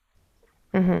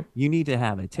 Hmm. You need to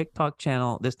have a TikTok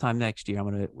channel this time next year.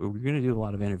 We're gonna do a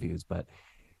lot of interviews, but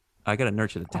I got to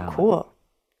nurture the Oh, talent. cool.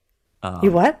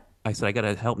 You Um, what? I said I got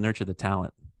to help nurture the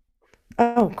talent,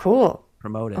 Oh, cool.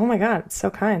 promote Oh it. my God, it's so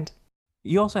kind.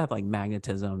 You also have like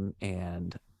magnetism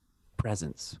and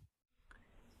presence.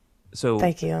 So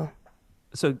Thank you.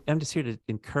 I'm just here to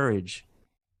encourage.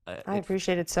 I It,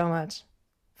 appreciate it so much.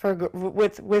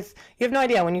 With you have no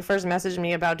idea when you first messaged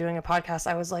me about doing a podcast,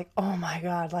 I was like, "Oh my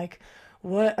God, like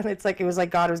what?" It's like it was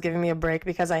like God was giving me a break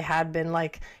because I had been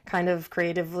like kind of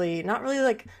creatively, not really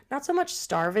like not so much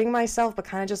starving myself, but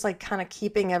kind of just like kind of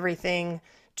keeping everything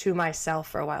to myself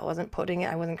for a while. I wasn't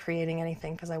creating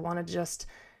anything because I wanted to just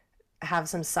have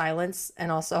some silence.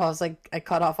 And also I was like, I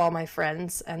cut off all my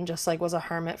friends and just like was a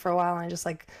hermit for a while, and I just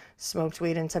like smoked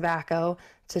weed and tobacco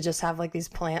to just have like these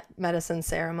plant medicine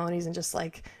ceremonies and just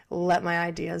like let my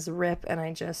ideas rip. And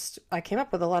I came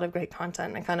up with a lot of great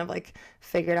content and kind of like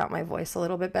figured out my voice a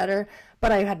little bit better,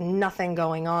 but I had nothing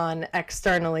going on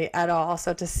externally at all.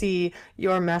 So to see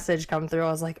your message come through,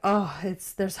 I was like, oh,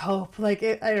 there's hope. Like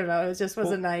I don't know, it just was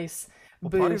a well, nice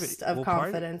part of it, boost of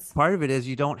confidence. part of it is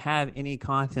you don't have any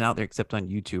content out there except on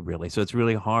YouTube, really. So it's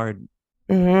really hard.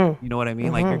 Hmm. You know what I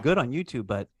mean? Like you're Hmm. good on YouTube,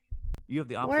 but you have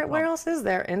the opposite Where problem. else is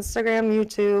there? Instagram,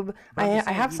 YouTube. But I'm just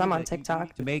I saying, have some on you TikTok.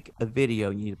 need to make a video.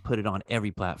 You need to put it on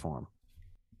every platform.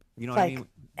 You know what I Like mean?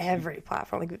 You, every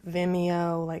platform, like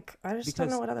Vimeo. Like I just don't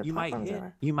know because what other platforms there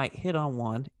are. you might hit on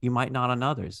one, you might not on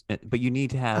others. But you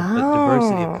need to have a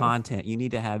diversity of Oh, content. You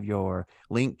need to have your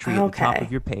link tree at the top of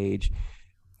okay. your page,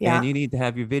 and Yeah. you need to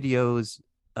have your videos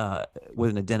uh,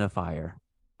 with an identifier,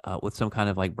 with some kind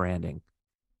of like branding,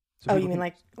 Oh, you mean so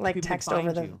like people can text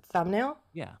over find the you. thumbnail?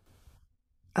 Yeah.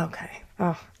 Okay.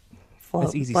 Oh,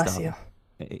 It's Well, easy bless stuff. you.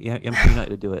 Yeah, I'm sure you know how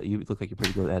to do it. You look like you're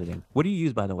pretty good at editing. What do you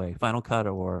use, by the way? Final Cut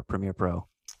or Premiere Pro?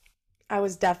 I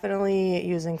was definitely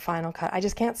using Final Cut. I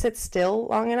just can't sit still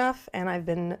long enough, and I've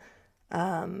been,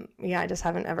 yeah, I just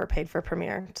haven't ever paid for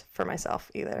Premiere for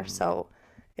myself either. Mm. So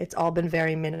it's all been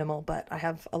very minimal, but I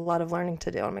have a lot of learning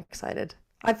to do. I'm excited.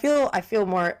 I feel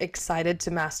more excited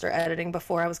to master editing.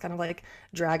 Before I was kind of like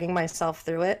dragging myself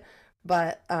through it.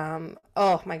 But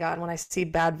oh my God, when I see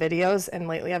bad videos, and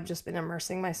lately I've just been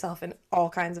immersing myself in all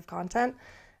kinds of content,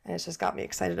 and it's just got me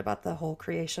excited about the whole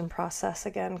creation process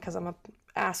again because I'm a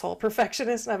asshole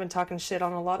perfectionist and I've been talking shit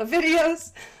on a lot of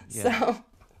videos. Yeah. So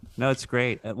No, it's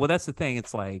great. Well, that's the thing.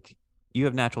 It's like you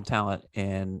have natural talent,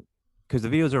 and because the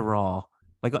videos are raw.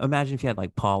 Like imagine if you had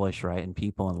like polish, right, and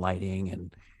people and lighting,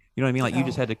 and you know what I mean. Like you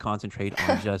just oh, had to concentrate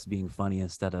on just being funny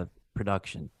instead of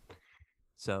production.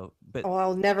 So, but well,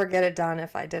 I'll never get it done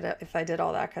if I did it if I did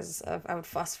all that because I would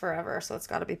fuss forever. So it's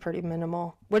got to be pretty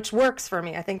minimal, which works for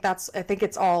me. I think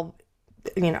it's all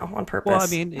on well, I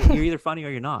purpose. mean, you're either funny or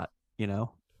you're not. You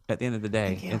know, at the end of the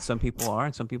Thank day, you. and some people are,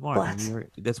 and some people aren't, and Bless.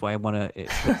 that's why I want to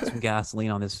put some gasoline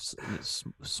on this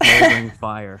smoldering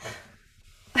fire.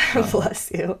 Um, Bless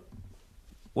you.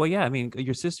 well, yeah, I mean,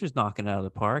 your sister's knocking it out of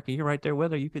the park, and you're right there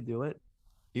with her. You could do it.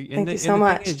 Thank you And so the thing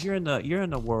much. is, you're in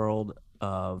the world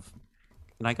of,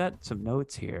 and I got some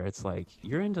notes here. It's like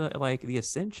you're into like the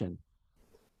ascension.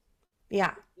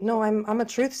 Yeah. No, I'm a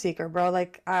truth seeker, bro.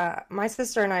 Like my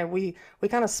sister and I we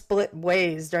kind of split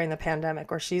ways during the pandemic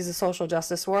where she's a social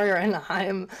justice warrior and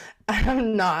I'm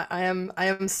not. I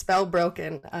am spell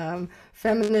broken.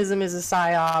 Feminism is a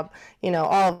psyop,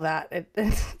 all of that. Are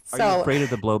you So afraid of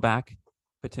the blowback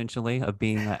potentially of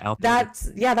being out there?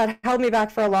 that held me back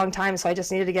for a long time, so I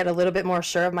just needed to get a little bit more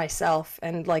sure of myself,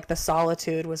 and like the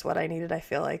solitude was what I needed, I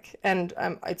feel like. And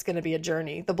it's going to be a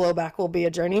journey. The blowback will be a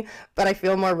journey, but I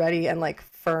feel more ready and like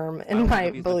firm I in don't think my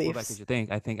it'll be as much blowback as beliefs. you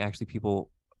think. I think actually people,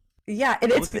 Yeah,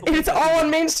 and most people think it's that's all gonna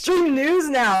on be. mainstream news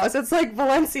now. So it's like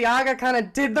Balenciaga kind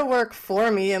of did the work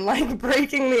for me and like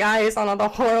breaking the ice on all the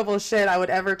horrible shit I would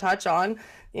ever touch on,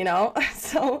 you know?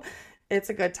 So it's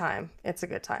a good time. It's a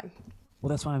good time. Well,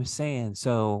 that's what I'm saying.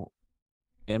 So,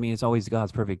 I mean, it's always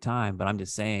God's perfect time, but I'm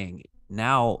just saying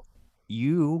now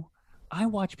you, I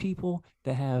watch people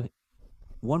that have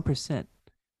 1%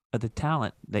 of the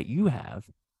talent that you have,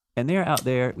 and they're out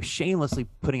there shamelessly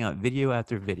putting out video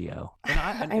after video. And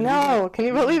I and the reason know. Can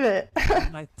you believe it? the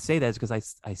reason I say that is because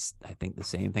I think the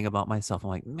same thing about myself. I'm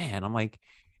like, man, I'm like,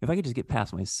 if I could just get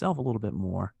past myself a little bit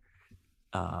more,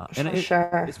 and For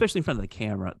sure. especially in front of the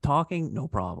camera, talking, no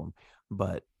problem,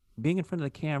 but being in front of the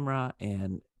camera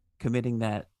and committing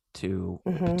that to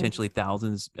Hmm. potentially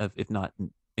thousands of, if not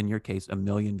in your case, a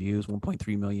million views,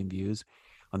 1.3 million views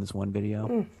on this one video.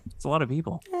 Mm. It's a lot of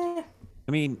people. Eh,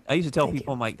 I mean, I used to tell thank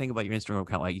people, you. I'm like, think about your Instagram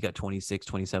account, like you got 26,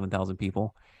 27,000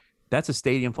 people. That's a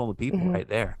stadium full of people Hmm. right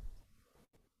there.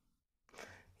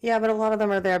 Yeah, but a lot of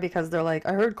them are there because they're like,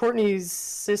 I heard Courtney's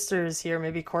sister's here.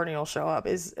 Maybe Courtney will show up.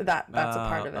 Is that's a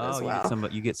part of it Oh, as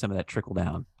well. you get some of that trickle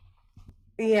down.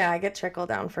 Yeah, I get trickle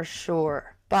down for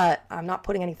sure, but I'm not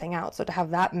putting anything out. So to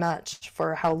have that much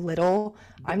for how little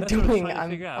I'm That's what I was doing, trying to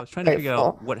figure out. I was trying to figure out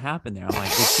grateful. what happened there. I'm like,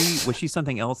 was she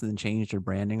something else and then changed her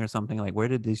branding or something? Like, where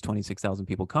did these 26,000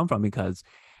 people come from? Because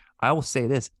I will say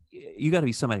this, you got to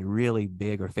be somebody really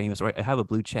big or famous or have a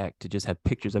blue check to just have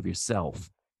pictures of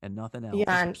yourself and nothing else.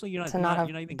 Yeah, and Especially to not have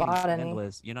you're not even getting bought any.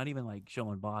 scandalous. You're not even like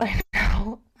showing body. I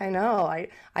know, I know.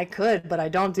 I could, but I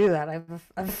don't do that. I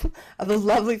have a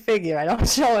lovely figure. I don't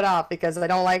show it off because I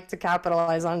don't like to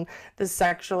capitalize on the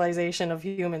sexualization of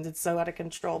humans. It's so out of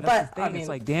control. That's the But I thing. It's mean,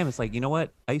 like, damn, it's like, you know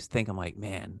what? I used to think I'm like,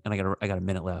 man, and I got a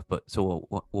minute left, but so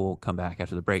we'll come back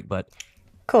after the break. But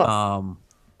cool. um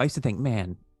I used to think,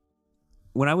 man,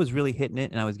 when I was really hitting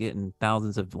it and I was getting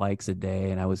thousands of likes a day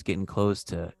and I was getting close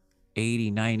to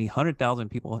 80, 90, 100,000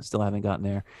 people still haven't gotten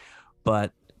there.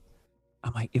 But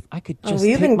I'm like, Oh,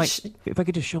 we've been. if I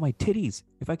could just show my titties,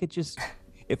 if I could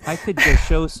just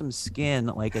show some skin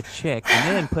like a chick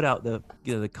and then put out the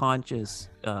conscious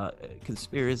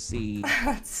conspiracy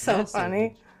That's so message,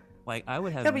 funny. like I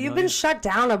would have Yeah, but you've been millions. shut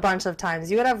down a bunch of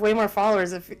times. You would have way more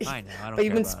followers if, I know, I don't but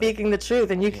you've care been about it. speaking the truth,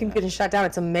 and you keep Yeah, getting shut down.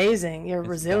 It's amazing. You're it's a badge of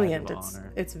resilient.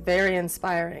 honor. It's very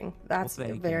inspiring. Well, That's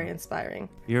thank very you. inspiring.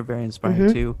 You're very inspiring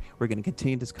Hmm. too. We're going to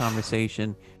continue this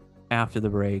conversation after the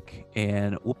break,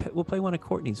 and we'll play one of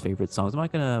Courtney's favorite songs. I'm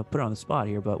not going to put her on the spot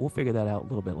here, but we'll figure that out a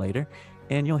little bit later,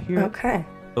 and you'll hear it Okay.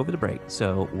 over the break.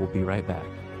 So we'll be right back.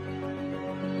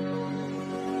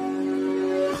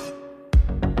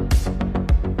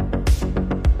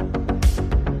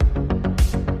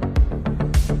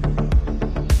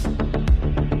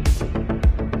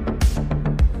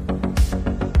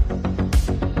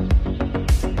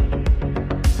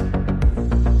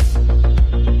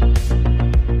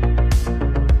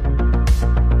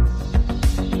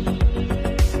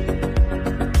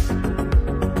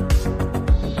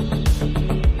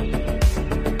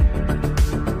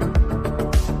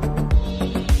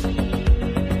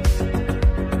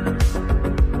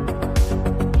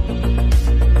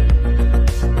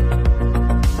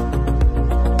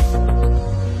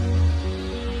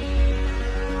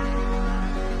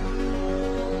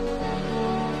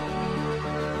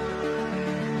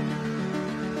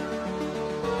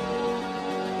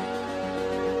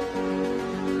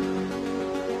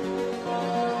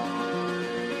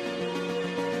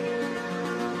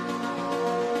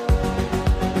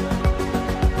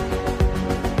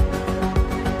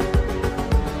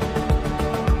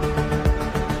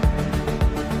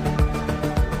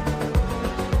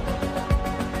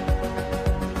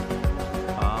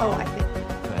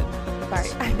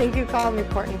 think you called me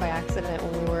Courtney by accident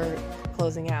when we were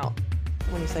closing out.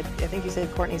 When you said, I think you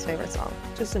said Courtney's favorite song.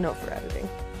 Just a note for editing.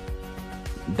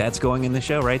 That's going in the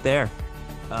show right there.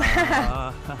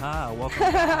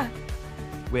 Welcome back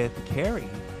with Carrie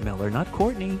Miller, not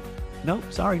Courtney. Nope,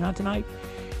 sorry, not tonight.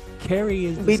 Carrie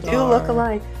is the We star. do look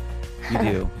alike. You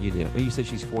do. You said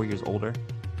she's 4 years older?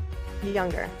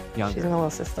 Younger. Younger. She's my little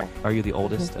sister. Are you the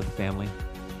oldest of the family?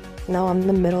 No, I'm in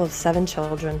the middle of 7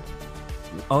 children.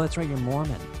 Oh, that's right, you're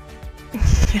Mormon.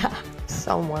 Yeah,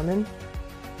 so Mormon.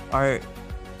 Are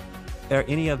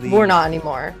any of the... We're not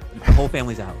anymore. The whole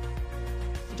family's out.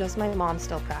 Just my mom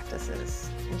still practices,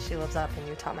 and she lives up in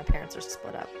Utah. My parents are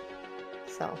split up.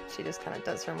 So she just kind of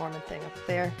does her Mormon thing up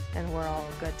there, and we're all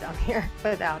good down here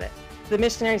without it. The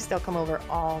missionaries still come over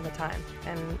all the time,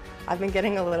 and I've been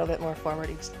getting a little bit more forward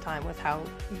each time with how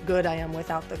good I am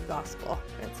without the gospel.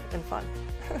 It's been fun.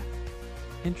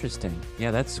 Interesting.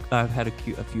 Yeah, I've had a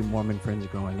few Mormon friends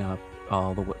growing up,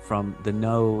 all the way from the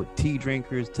no tea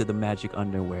drinkers to the magic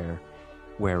underwear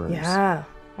wearers. Yeah.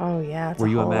 Oh yeah. Were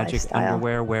you a magic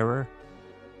underwear wearer?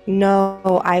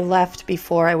 No, I left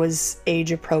before I was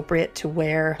age appropriate to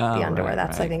wear the underwear.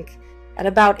 That's right. I think at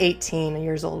about 18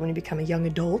 years old when you become a young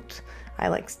adult. I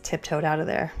tiptoed out of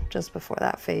there just before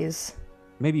that phase.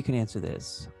 Maybe you can answer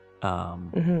this.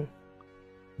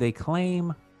 They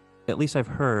claim, at least I've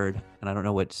heard, and I don't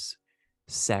know which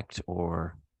sect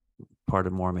or part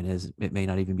of Mormon is, it may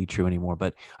not even be true anymore,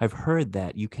 but I've heard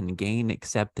that you can gain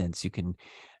acceptance, you can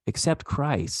accept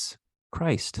Christ.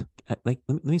 Let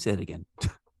me say it again.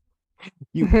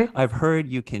 I've heard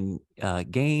you can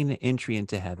gain entry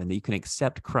into heaven, that you can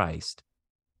accept Christ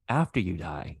after you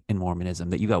die in Mormonism,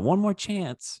 that you got one more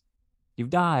chance. You've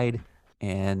died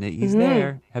and he's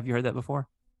there. Have you heard that before?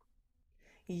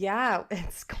 Yeah,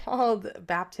 it's called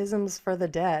Baptisms for the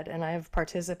Dead, and I've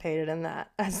participated in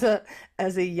that as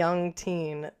a young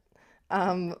teen.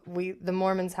 The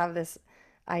Mormons have this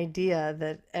idea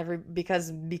that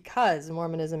because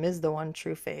Mormonism is the one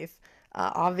true faith,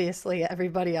 obviously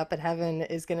everybody up at heaven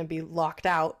is going to be locked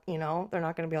out. They're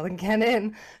not going to be able to get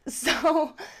in.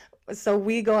 So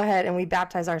we go ahead and we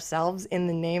baptize ourselves in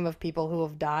the name of people who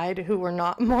have died who were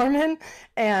not Mormon.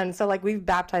 And so we've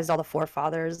baptized all the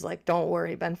forefathers. Don't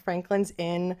worry, Ben Franklin's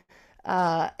in.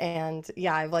 And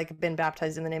yeah, I've been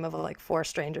baptized in the name of 4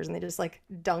 strangers, and they just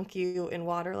dunk you in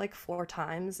water 4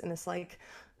 times in this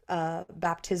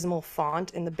baptismal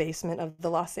font in the basement of the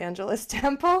Los Angeles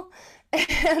temple.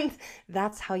 And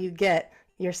that's how you get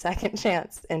your second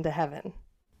chance into heaven.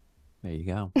 There you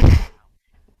go.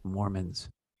 Mormons.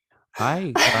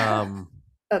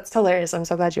 That's hilarious. I'm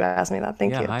so glad you asked me that.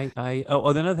 Thank you. The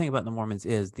other thing about the Mormons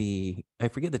is I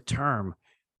forget the term,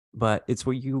 but it's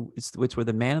where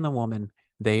the man and the woman,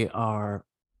 they are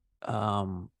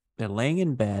they're laying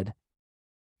in bed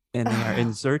and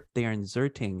they are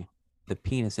inserting the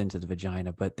penis into the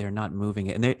vagina, but they're not moving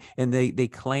it. And they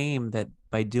claim that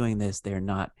by doing this, they're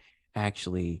not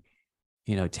actually,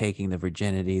 taking the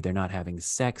virginity. They're not having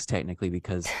sex technically,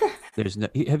 because there's no.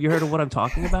 Have you heard of what I'm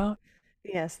talking about?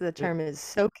 Yes, the term is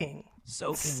soaking.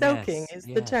 Soaking is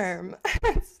the term.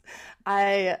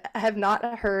 I have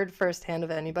not heard firsthand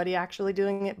of anybody actually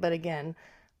doing it, but again,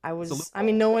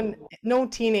 no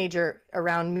teenager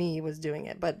around me was doing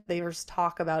it, but there was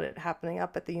talk about it happening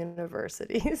up at the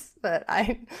universities. But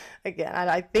I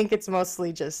think it's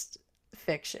mostly just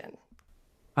fiction.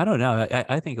 I don't know.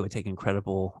 I think it would take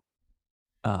incredible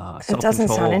it doesn't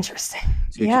sound interesting.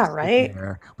 Yeah, right.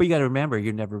 But you got to remember,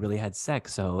 you never really had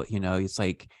sex, so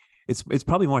it's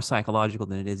probably more psychological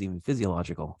than it is even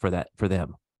physiological for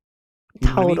them.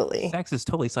 Totally. I mean? Sex is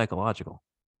totally psychological.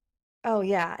 Oh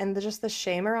yeah, and just the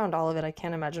shame around all of it. I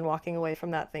can't imagine walking away from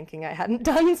that thinking I hadn't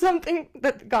done something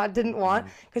that God didn't want,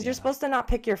 because you're supposed to not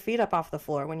pick your feet up off the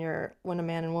floor when a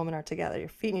man and woman are together. Your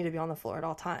feet need to be on the floor at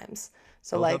all times.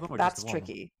 So that's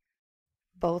tricky.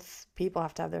 Both people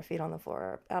have to have their feet on the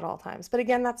floor at all times. But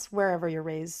again, that's wherever you're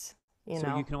raised.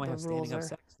 So you can only have standing up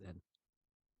sex then.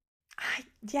 I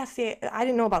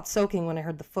didn't know about soaking when I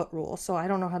heard the foot rule, so I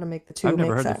don't know how to make the two. I've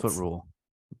never heard the foot rule.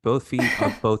 Both feet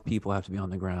of both people have to be on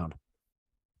the ground.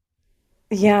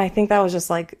 Yeah, I think that was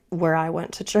just where I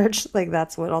went to church.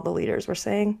 That's what all the leaders were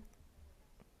saying.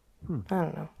 I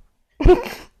don't know.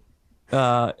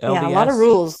 LDS, yeah, a lot of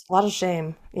rules, a lot of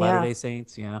shame. Latter-day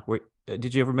Saints, yeah.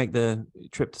 Did you ever make the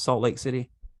trip to Salt Lake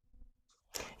City?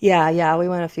 Yeah, we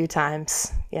went a few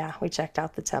times. Yeah, we checked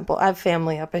out the temple. I have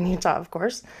family up in Utah, of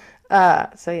course.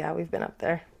 So yeah, we've been up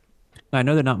there. I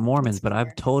know they're not Mormons, but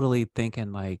I'm totally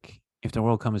thinking if the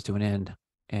world comes to an end,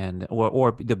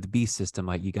 or the beast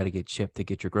system, you got to get chipped to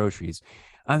get your groceries.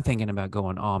 I'm thinking about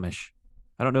going Amish.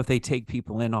 I don't know if they take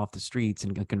people in off the streets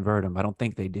and convert them. I don't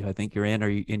think they do. I think you're in, or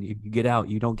and you get out.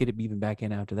 You don't get it even back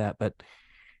in after that. But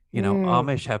Mm,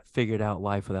 Amish have figured out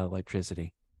life without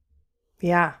electricity.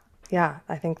 yeah, yeah.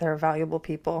 I think they're valuable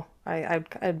people.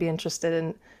 I'd be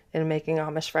interested in making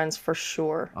Amish friends for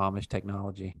sure. Amish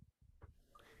technology.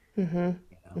 Mm-hmm.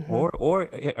 Mm-hmm. Or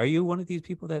are you one of these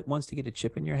people that wants to get a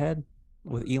chip in your head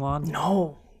with Elon?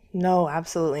 No, no,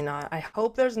 absolutely not. I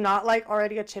hope there's not like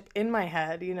already a chip in my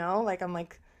head, Like I'm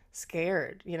like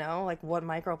scared, like what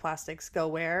microplastics go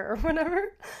where or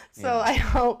whatever. So Yeah. I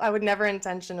hope I would never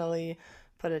intentionally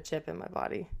put a chip in my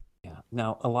body. Yeah.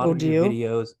 Now, a lot of Would your you?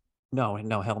 videos, no,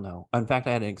 no, hell no. In fact,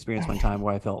 I had an experience one time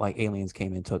where I felt like aliens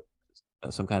came and took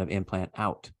some kind of implant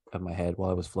out of my head while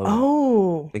I was floating.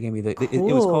 Oh, They gave me it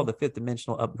was called the cool. fifth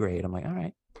dimensional upgrade. I'm like, all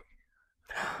right,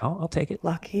 I'll take it.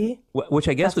 Lucky. Which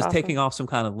I guess That's was taking awesome. off some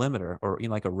kind of limiter or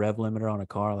like a rev limiter on a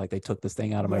car. Like they took this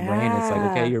thing out of my brain. It's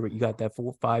like, okay, Yeah. you got that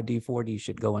 5D, 4D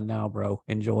shit going now, bro.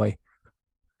 Enjoy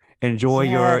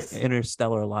your Yes.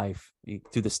 interstellar life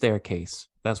through the staircase.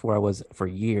 That's where I was for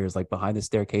years, like behind the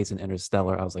staircase in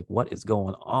Interstellar. I was like, what is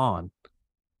going on?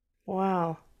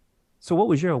 Wow. So what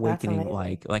was your That's awakening amazing.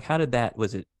 like? Like how did that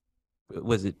was it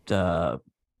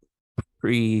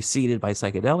preceded by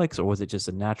psychedelics, or was it just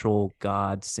a natural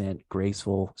God sent,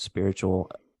 graceful, spiritual?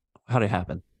 How did it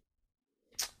happen?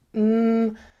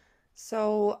 Mm,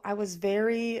 so I was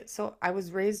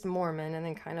raised Mormon and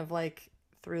then kind of like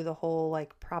through the whole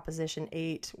like Proposition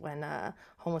 8 when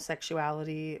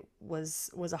homosexuality was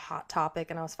a hot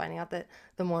topic and I was finding out that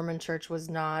the Mormon church was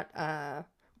not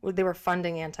they were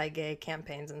funding anti-gay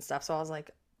campaigns and stuff. So I was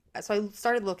like so I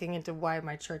started looking into why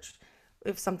my church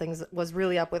if something was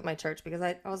really up with my church because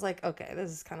I was like, okay,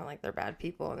 this is kind of like they're bad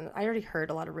people. And I already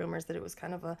heard a lot of rumors that it was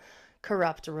kind of a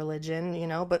corrupt religion,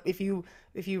 But if you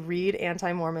read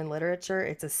anti-Mormon literature,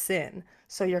 it's a sin.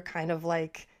 So you're kind of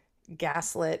like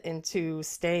gaslit into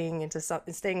staying in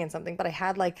something. But I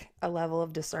had like a level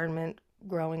of discernment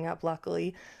growing up,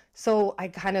 luckily. So I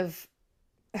kind of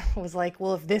was like,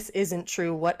 well, if this isn't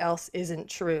true, what else isn't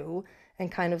true?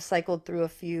 And kind of cycled through a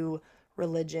few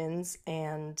religions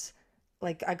and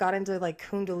like I got into like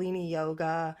Kundalini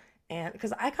yoga and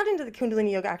because I got into the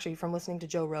Kundalini yoga actually from listening to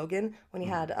Joe Rogan when he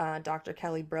Mm. had Dr.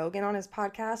 Kelly Brogan on his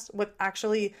podcast. What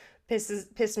actually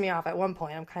pissed me off at one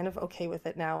point, I'm kind of okay with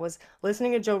it now, was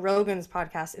listening to Joe Rogan's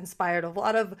podcast inspired a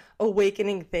lot of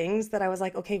awakening things that I was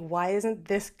like, okay, why isn't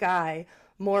this guy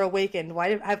more awakened?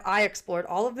 Have I explored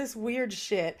all of this weird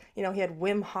shit? He had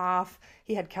Wim Hof,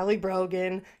 he had Kelly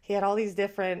Brogan, he had all these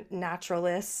different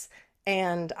naturalists,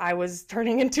 and I was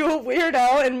turning into a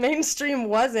weirdo, and mainstream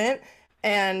wasn't.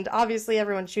 And obviously,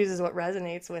 everyone chooses what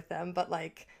resonates with them, but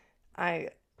like, I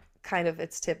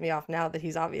it's tipped me off now that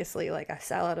he's obviously like a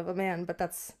sellout of a man, but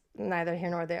that's neither here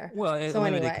nor there. Well, So,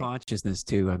 limited anyway, consciousness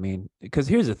too. I mean, because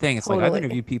here's the thing: it's like I've totally.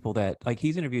 interviewed people that like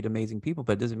he's interviewed amazing people,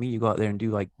 but it doesn't mean you go out there and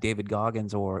do like David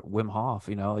Goggins or Wim Hof.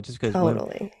 Just because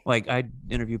Totally. like I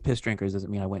interview piss drinkers doesn't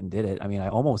mean I went and did it. I mean, I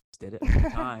almost did it a few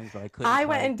times, but I couldn't I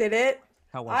went like. and did it.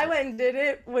 How was I it? went and did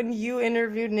it when you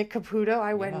interviewed Nick Caputo.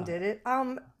 I went and Yeah. did it.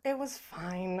 It was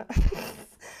fine.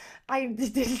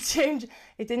 It didn't change.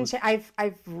 It didn't Well, change.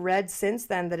 I've read since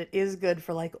then that it is good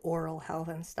for like oral health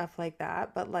and stuff like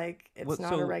that, but like it's what?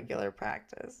 not a regular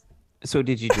practice. So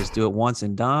did you just do it once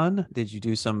and done? Did you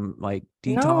do some like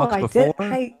No, detox before?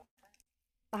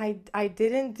 I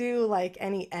didn't do like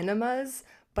any enemas,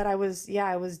 but I was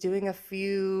doing a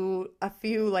few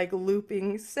like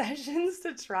looping sessions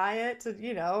to try it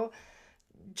to,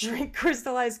 drink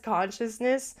crystallized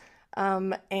consciousness.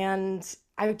 And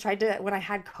I tried to when I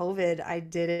had COVID, I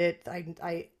did it.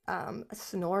 I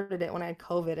snorted it when I had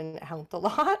COVID, and it helped a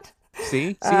lot. See,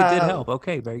 it did Um, help.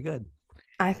 Okay, very good.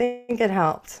 I think it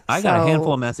helped. I got a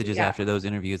handful of So messages yeah. after those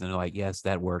interviews, and they're like, "Yes,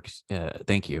 that works.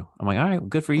 Thank you." I'm like, "All right,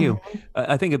 good for you." Mhm.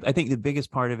 I think the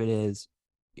biggest part of it is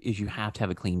you have to have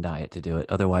a clean diet to do it.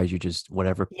 Otherwise, you just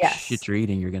whatever shit Yes. you're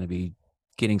eating, you're going to be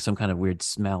getting some kind of weird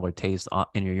smell or taste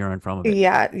in your urine from it.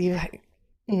 Yeah.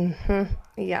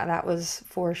 Yeah, that was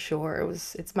for sure.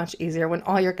 It's much easier when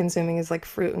all you're consuming is like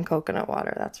fruit and coconut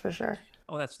water, that's for sure.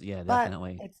 Oh, that's yeah, But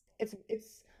definitely.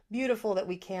 it's beautiful that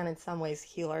we can in some ways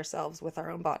heal ourselves with our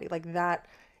own body. Like that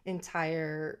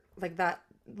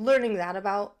learning that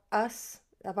about us,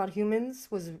 about humans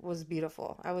was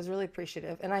beautiful. I was really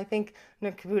appreciative. And I think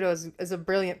Nick Caputo is a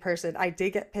brilliant person. I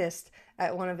did get pissed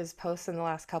at one of his posts in the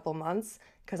last couple months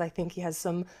because I think he has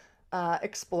some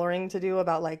exploring to do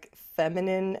about like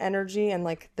feminine energy and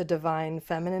like the divine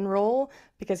feminine role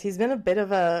because he's been a bit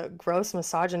of a gross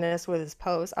misogynist with his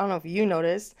posts. I don't know if you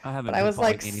noticed, I but haven't I been was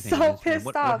following like anything so against him.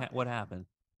 pissed off. What happened?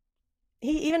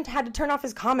 he even had to turn off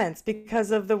his comments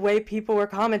because of the way people were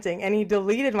commenting, and he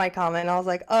deleted my comment, and I was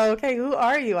like, oh, okay, who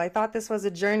are you? I thought this was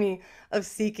a journey of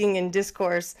seeking and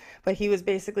discourse, but he was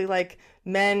basically like,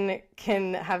 men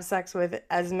can have sex with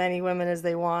as many women as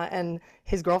they want, and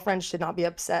his girlfriend should not be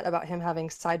upset about him having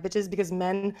side bitches, because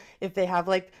men, if they have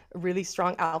like really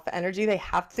strong alpha energy, they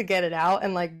have to get it out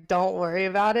and like don't worry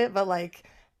about it. But like,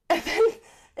 and then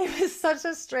it was such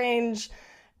a strange,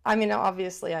 I mean,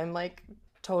 obviously I'm like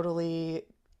totally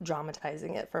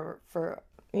dramatizing it for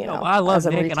No, I love as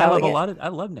I'm Nick, and I love retelling a it. lot of I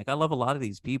love Nick. I love a lot of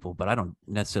these people, but I don't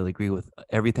necessarily agree with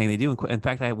everything they do. In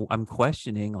fact, I'm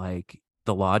questioning like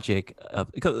the logic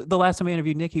of, because the last time I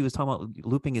interviewed Nick, he was talking about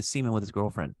looping his semen with his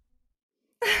girlfriend.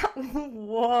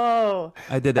 Whoa,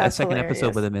 I did a that's second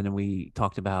episode with hilarious. him, and we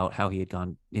talked about how he had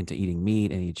gone into eating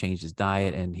meat and he changed his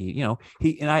diet, and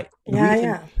the Yeah,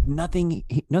 reason yeah. nothing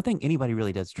anybody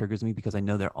really does triggers me because I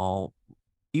know they're all,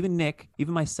 even Nick,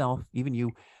 even myself, even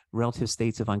you, relative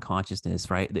states of unconsciousness,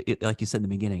 right? Like you said in the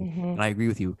beginning, Hmm. and I agree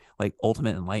with you. Like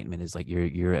ultimate enlightenment is like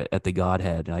you're at the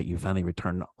Godhead, like you finally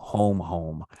return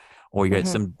home, or you're at Hmm.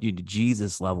 some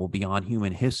Jesus level beyond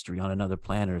human history on another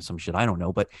planet or some shit. I don't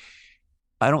know, but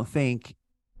I don't think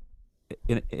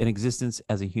in existence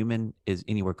as a human is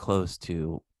anywhere close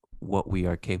to what we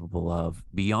are capable of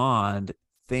beyond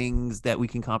things that we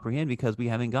can comprehend because we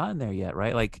haven't gotten there yet,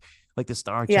 right? Like the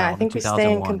Star Yeah, I Child in think we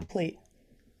stay 2001. incomplete.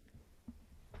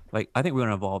 Like I think we're going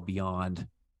to evolve beyond,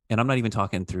 and I'm not even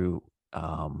talking through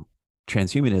um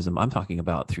transhumanism. I'm talking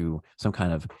about through some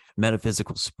kind of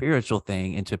metaphysical spiritual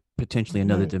thing into potentially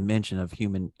another Hmm. dimension of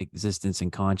human existence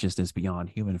and consciousness beyond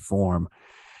human form.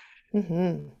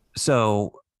 Hmm.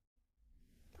 So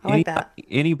I like that.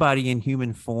 anybody in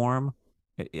human form,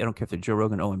 I don't care if they're Joe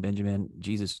Rogan, Owen Benjamin,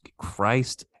 Jesus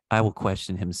Christ, I will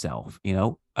question himself.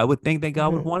 I would think that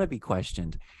God would Hmm. want to be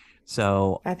questioned.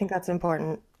 So I think that's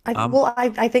important. um,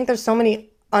 I think there's so many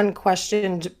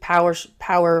unquestioned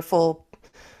powerful.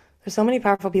 There's so many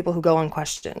powerful people who go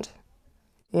unquestioned.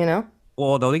 You know?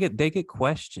 well, no, they get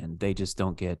questioned. They just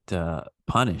don't get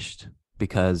punished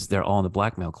because they're all in the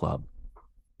blackmail club.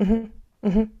 Hmm.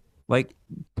 Hmm. Like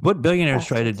what billionaires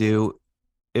try to Bastards. do,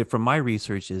 from my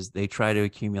research, is they try to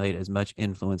accumulate as much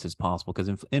influence as possible because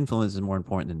influence is more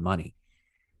important than money.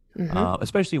 Hmm.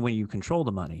 Especially when you control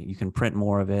the money. You can print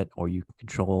more of it, or you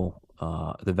control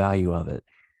the value of it.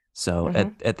 So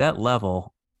Hmm. at that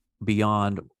level,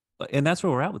 beyond, and that's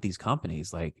where we're at with these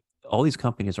companies. Like all these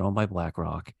companies are owned by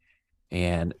BlackRock,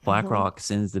 and Hmm. BlackRock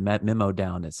sends the memo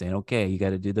down that's saying, okay, you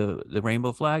got to do the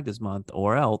rainbow flag this month,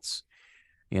 or else,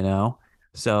 you know.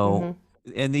 So, Hmm.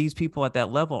 and these people at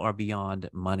that level are beyond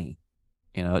money.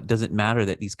 It doesn't matter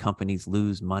that these companies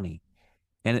lose money,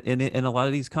 and a lot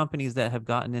of these companies that have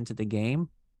gotten into the game,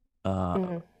 uh,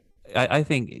 Hmm. I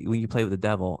think when you play with the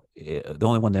devil, the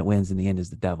only one that wins in the end is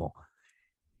the devil.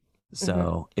 Hmm.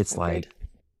 So it's Agreed. like,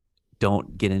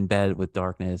 don't get in bed with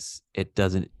darkness. It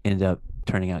doesn't end up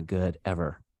turning out good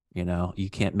ever. You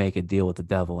can't make a deal with the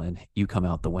devil and you come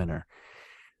out the winner.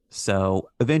 So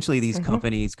eventually these Hmm.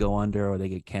 companies go under, or they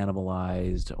get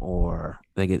cannibalized, or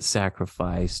they get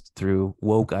sacrificed through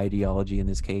woke ideology in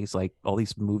this case, like all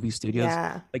these movie studios,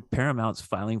 Yeah. like Paramount's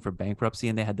filing for bankruptcy,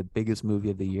 and they had the biggest movie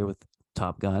of the year with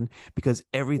Top Gun because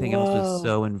everything else was Whoa.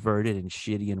 so inverted and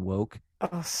shitty and woke.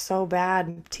 Oh, so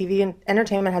bad. TV and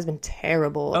entertainment has been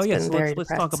terrible. Oh It's yeah, been so very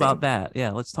let's talk about depressing. that.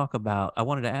 Yeah, let's talk about. I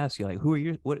wanted to ask you, like,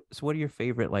 what are your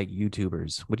favorite like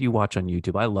YouTubers? What do you watch on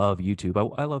YouTube? I love YouTube.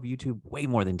 I love YouTube way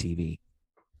more than TV.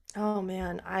 Oh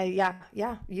man, yeah.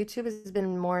 YouTube has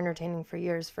been more entertaining for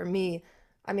years for me.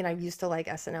 I mean, I used to like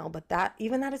SNL, but that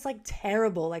even that is like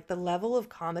terrible. Like the level of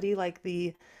comedy, like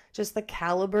the just the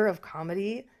caliber of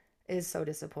comedy is so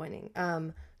disappointing.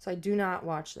 So I do not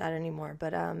watch that anymore.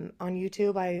 But on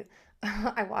YouTube, I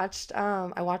I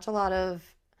watch a lot of,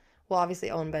 well,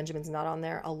 obviously Owen Benjamin's not on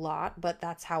there a lot, but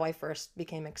that's how I first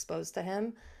became exposed to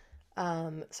him.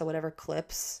 So whatever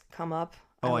clips come up,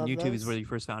 I Oh, on love YouTube is where those. you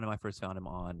first found him. I first found him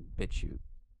on BitChute.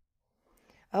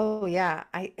 Oh yeah,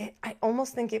 I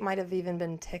almost think it might have even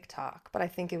been TikTok, but I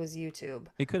think it was YouTube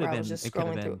It could where have I was been. just It could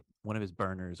have scrolling through, been one of his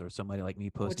burners or somebody like me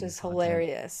which posting his is content.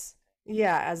 hilarious.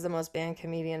 Yeah, as the most banned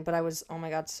comedian, but I was, oh my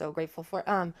God, so grateful for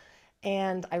it.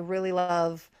 And I really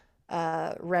love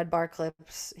Red Bar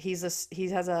Clips. He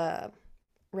has a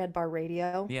Red Bar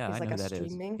Radio. Yeah, I He's know like who a that is.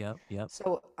 streaming. Yep, yep.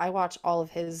 So I watch all of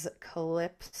his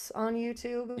clips on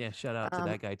YouTube. Yeah, shout out to Um,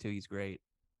 that guy too. He's great.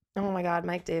 Oh my God,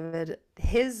 Mike David.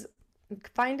 His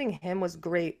finding him was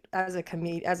great as a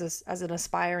as an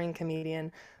aspiring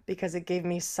comedian, because it gave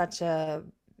me such a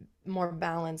more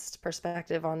balanced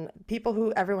perspective on people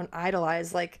who everyone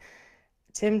idolized. Like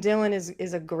Tim Dillon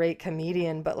is a great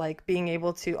comedian, but like being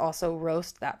able to also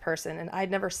roast that person. And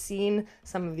I'd never seen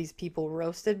some of these people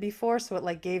roasted before, so it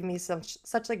like gave me some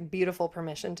such like beautiful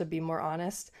permission to be more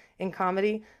honest in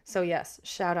comedy. So yes,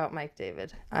 shout out Mike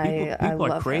David. people I people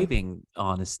are love him. craving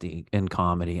honesty in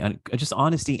comedy and just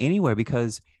honesty anywhere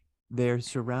because they're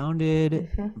surrounded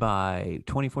Hmm. by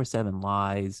 24/7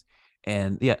 lies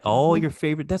and yeah, all Hmm. your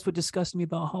favorite. That's what disgusts me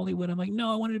about Hollywood. I'm like,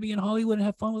 no, I wanted to be in Hollywood and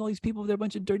have fun with all these people. They're a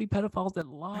bunch of dirty pedophiles that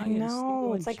I lie and steal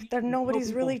know. and It's like cheat there and kill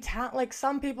nobody's really people. like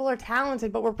some people are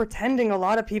talented, but we're pretending a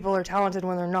lot of people are talented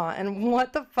when they're not. And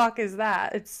what the fuck is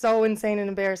that? It's so insane and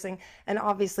embarrassing and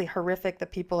obviously horrific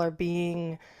that people are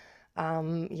being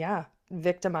yeah,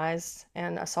 victimized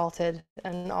and assaulted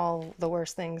and all the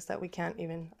worst things that we can't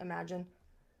even imagine.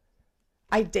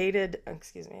 I dated,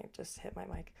 excuse me, I just hit my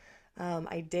mic.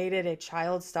 I dated a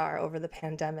child star over the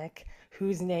pandemic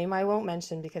whose name I won't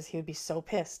mention because he would be so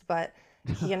pissed, but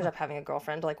he ended up having a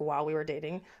girlfriend like while we were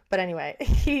dating. But anyway,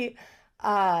 he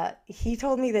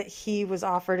told me that he was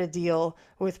offered a deal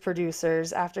with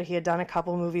producers after he had done a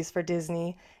couple movies for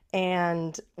Disney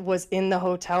and was in the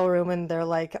hotel room and they're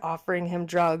like offering him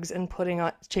drugs and putting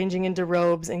on changing into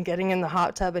robes and getting in the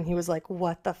hot tub and he was like,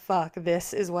 what the fuck,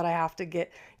 this is what I have to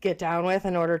get down with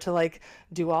in order to like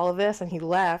do all of this. And he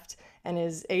left and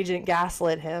his agent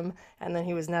gaslit him and then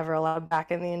he was never allowed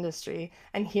back in the industry.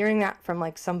 And hearing that from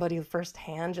like somebody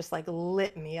firsthand just like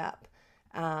lit me up.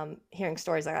 Hearing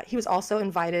stories like that. He was also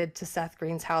invited to Seth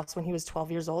Green's house when he was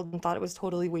 12 years old and thought it was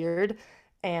totally weird.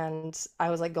 And I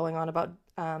was like going on about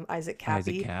Isaac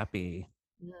Isaac Cappy. Cappy.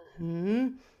 Hmm.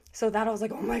 So that I was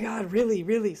like, oh my God, really,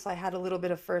 really? So I had a little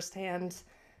bit of firsthand,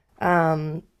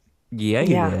 um, Yeah,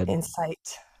 you yeah, did.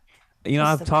 insight, You know, just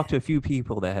I've a talked bit. to a few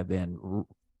people that have been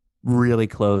really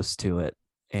close to it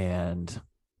and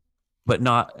but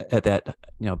not at that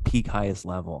peak highest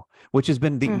level, which has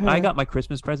been the I Hmm. got my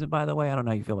Christmas present, by the way. I don't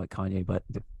know how you feel like Kanye, but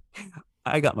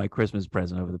I got my Christmas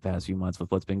present over the past few months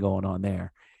with what's been going on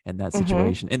there and that Hmm.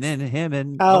 situation, and then him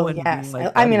and Oh Owen being yes,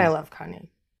 like I mean I buddies. love Kanye.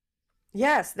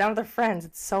 Yes, now they're friends.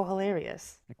 It's so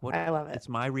hilarious. Like what? I love it. It's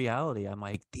my reality. I'm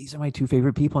like, these are my two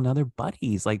favorite people. Now they're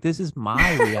buddies. Like this is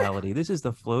my reality. This is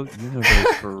the float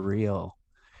universe for real.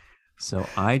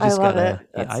 So I I just love gotta, it.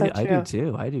 yeah, That's so I do true.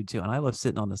 too. I do too. And I love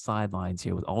sitting on the sidelines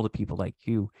here with all the people like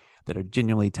you that are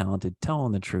genuinely talented,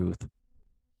 telling the truth.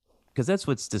 Because that's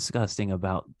what's disgusting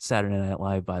about Saturday Night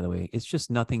Live, by the way. It's just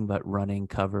nothing but running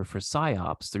cover for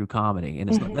psyops through comedy. And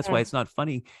it's not, that's why Hmm. it's not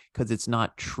funny because it's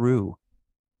not true.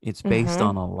 It's based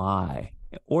on Hmm. a lie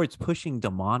or it's pushing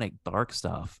demonic dark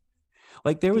stuff.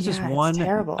 Like there was this Yeah, it's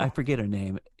one, I terrible. forget her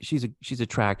name. She's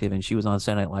attractive and she was on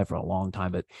Saturday Night Live for a long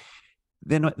time, but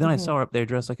then I Hmm. saw her up there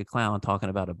dressed like a clown talking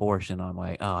about abortion. I'm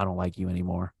like, oh, I don't like you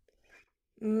anymore.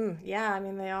 Yeah, I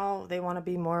mean they want to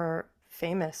be more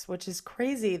famous, which is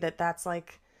crazy that that's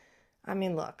like I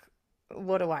mean, look,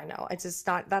 what do I know? It's just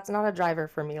not, that's not a driver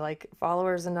for me. Like,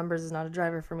 followers and numbers is not a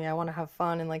driver for me. I want to have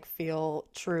fun and like feel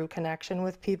true connection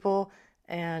with people.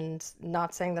 And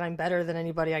not saying that I'm better than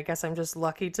anybody. I guess I'm just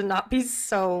lucky to not be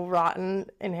so rotten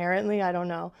inherently. I don't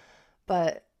know.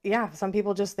 But yeah, some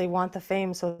people just, they want the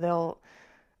fame, so they'll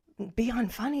be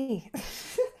unfunny.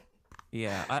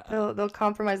 Yeah, They'll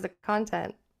compromise the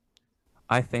content.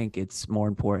 I think it's more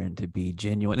important to be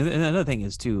genuine. And another thing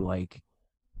is too, like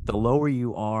the lower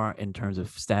you are in terms of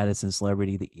status and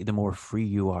celebrity, the more free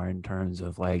you are in terms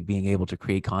of like being able to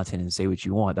create content and say what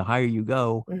you want. The higher you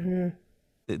go, Hmm.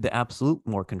 the absolute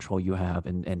more control you have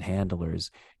and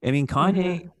handlers. I mean,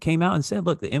 Kanye Hmm. came out and said,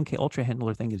 look, the MK Ultra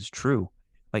handler thing is true.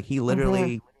 Like he Hmm.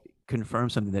 literally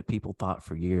confirmed something that people thought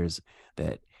for years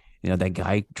that that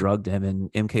guy drugged him and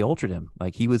MK Ultra'd him.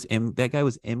 Like that guy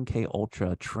was MK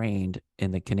Ultra trained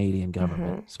in the Canadian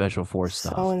government Hmm. special force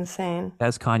So stuff. insane.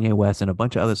 That's Kanye West and a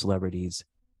bunch of other celebrities,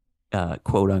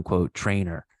 quote unquote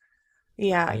trainer.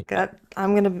 Yeah, I,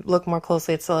 I'm gonna look more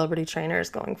closely at celebrity trainers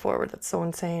going forward. That's so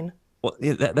insane. Well,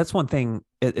 yeah, that's one thing.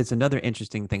 It's another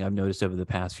interesting thing I've noticed over the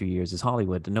past few years is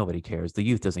Hollywood. Nobody cares. The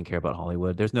youth doesn't care about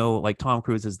Hollywood. There's no like Tom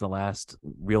Cruise is the last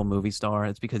real movie star.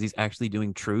 It's because he's actually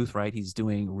doing truth, right? He's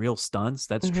doing real stunts.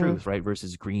 That's Mm-hmm. truth, right?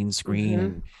 Versus green screen Mm-hmm.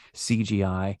 and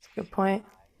CGI. Good point.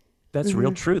 That's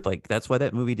real Mm-hmm. truth. Like that's why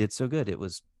that movie did so good. It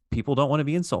was people don't want to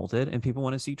be insulted and people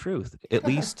want to see truth, at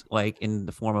least like in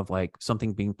the form of like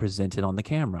something being presented on the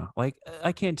camera. Like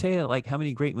I can't tell you like how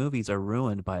many great movies are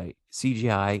ruined by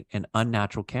CGI and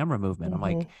unnatural camera movement. I'm Mm-hmm.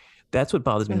 like, that's what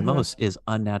bothers me the Mm-hmm. most is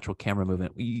unnatural camera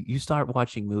movement. You start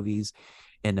watching movies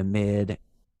in the mid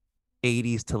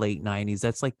 80s to late 90s.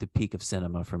 That's like the peak of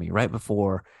cinema for me, right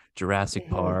before Jurassic Mm-hmm.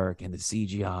 Park and the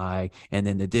CGI and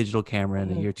then the digital camera in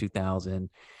the Mm-hmm. year 2000.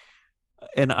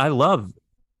 And I love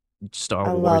Star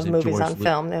I Wars love and movies George on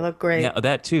film. They look great. yeah,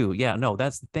 that too. Yeah, no,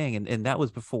 that's the thing. And that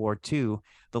was before too.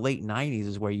 The late 90s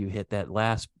is where you hit that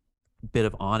last bit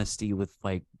of honesty with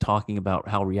like talking about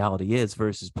how reality is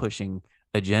versus pushing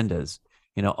agendas.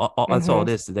 That's all it Hmm.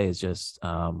 is today is just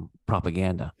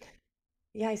propaganda.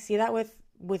 Yeah, I see that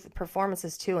with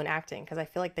performances too in acting because I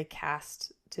feel like they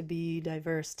cast to be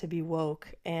diverse, to be woke,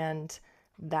 and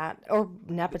that or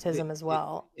It, nepotism as it,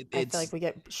 well. I feel like it's we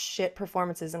get shit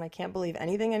performances and I can't believe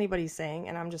anything anybody's saying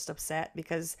and I'm just upset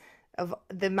because of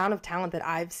the amount of talent that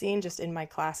I've seen just in my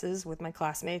classes with my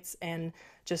classmates and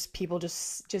just people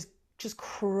just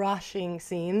crushing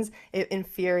scenes. It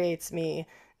infuriates me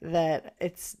that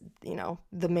it's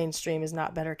the mainstream is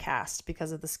not better cast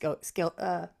because of the scale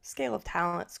of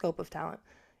talent, scope of talent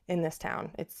in this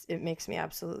town. It makes me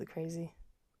absolutely crazy.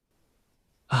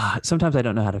 sometimes I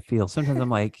don't know how to feel. Sometimes I'm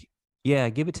like, yeah,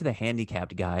 give it to the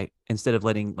handicapped guy instead of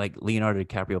letting like Leonardo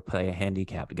DiCaprio play a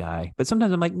handicapped guy. But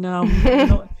sometimes I'm like, no, you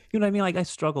know what I mean? Like I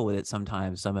struggle with it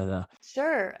sometimes. Some of the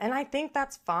Sure, and I think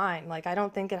that's fine. Like I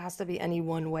don't think it has to be any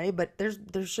one way, but there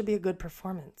should be a good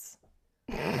performance.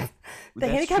 The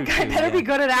that's handicapped true guy too. better be Yeah.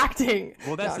 good at acting.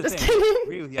 Well, No, that's I'm the just thing. I kidding.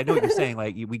 agree with you. I know what you're saying.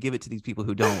 Like we give it to these people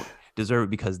who don't deserve it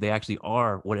because they actually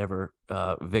are whatever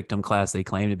victim class they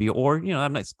claim to be. Or,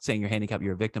 I'm not saying you're handicapped,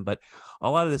 you're a victim, but a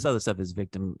lot of this other stuff is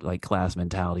victim like class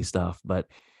mentality stuff. But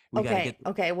we got to get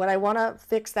Okay. What I want to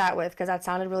fix that with, because that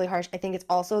sounded really harsh, I think it's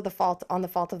also the fault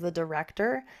of the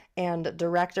director. And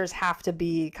directors have to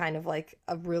be kind of like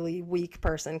a really weak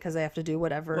person because they have to do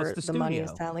well, it's whatever the the money is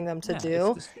studio. telling them to Yeah, it's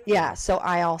do. the Yeah.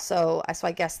 studio. So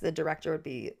I guess the director would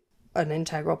be an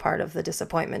integral part of the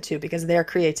disappointment too, because their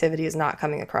creativity is not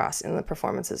coming across in the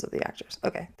performances of the actors.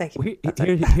 Okay. Thank you. Well, That's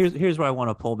it. here's where I want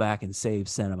to pull back and save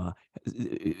cinema.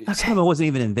 Okay. Cinema wasn't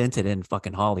even invented in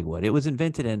fucking Hollywood. It was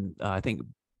invented in I think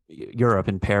Europe,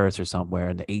 in Paris or somewhere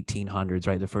in the 1800s,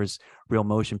 right? The first real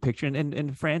motion picture,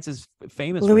 and France is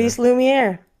famous for Louise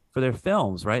Lumiere. their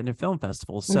films, right? And their film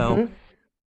festivals. So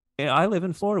Hmm. I live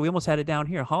in Florida. We almost had it down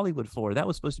here, Hollywood, Florida. That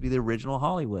was supposed to be the original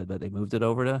Hollywood, but they moved it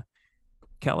over to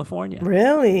California.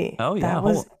 Really? Oh yeah, That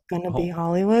was gonna be whole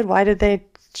Hollywood? Why did they I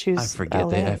choose forget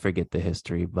I LA? forget the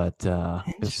history, but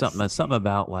there's something Interesting.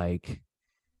 about like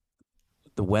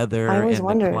the I weather always and the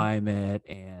wondered. climate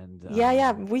and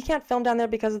Yeah, we can't film down there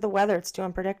because of the weather. It's too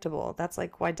unpredictable. That's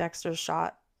like why Dexter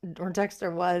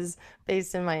was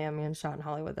based in Miami and shot in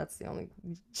Hollywood. That's the only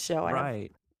show I have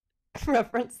right.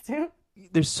 reference to.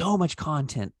 There's so much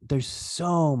content. There's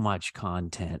so much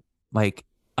content. Like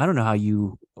I don't know how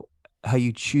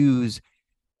you choose,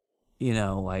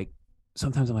 like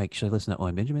sometimes I'm like, should I listen to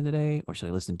Owen Benjamin today or should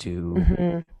I listen to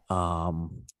Hmm.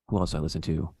 who else I listen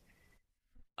to?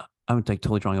 I'm like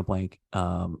totally drawing a blank.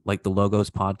 Like the Logos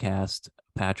podcast,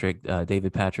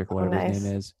 David Patrick, or Oh, whatever his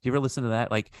name nice. is. Do you ever listen to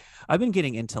that? Like, I've been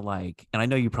getting into like, and I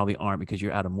know you probably aren't because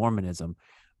you're out of Mormonism,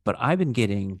 but I've been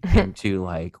getting into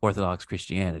like Orthodox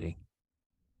Christianity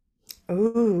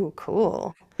Ooh,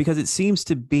 cool. because it seems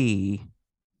to be,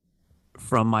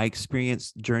 from my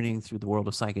experience journeying through the world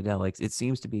of psychedelics, it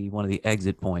seems to be one of the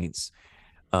exit points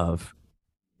of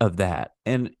that.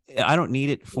 And I don't need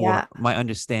it for Yeah. my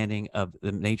understanding of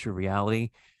the nature of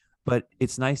reality, but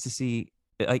it's nice to see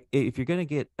like if you're going to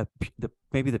get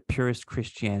maybe the purest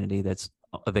Christianity that's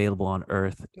available on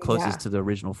earth closest Yeah. to the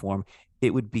original form,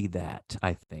 it would be that,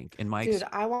 I think, in my Dude,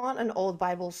 I want an old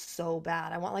Bible so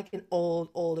bad. I want like an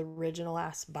old original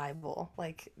ass Bible.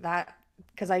 Like that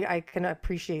because I can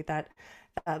appreciate that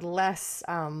less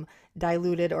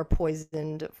diluted or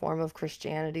poisoned form of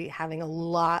Christianity having a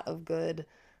lot of good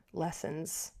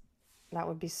lessons. That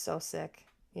would be so sick,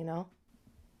 you know?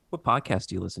 what podcast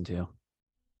do you listen to?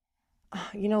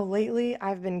 Lately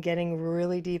I've been getting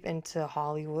really deep into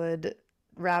Hollywood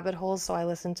rabbit holes, so I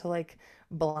listen to like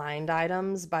Blind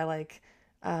Items by like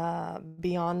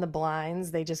Beyond the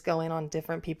Blinds. They just go in on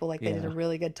different people. Like they did a Yeah.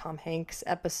 really good Tom Hanks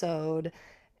episode,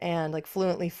 and like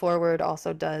Fluently Forward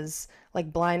also does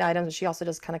like blind items. She also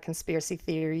does kind of conspiracy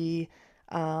theory.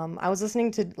 I was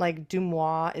listening to like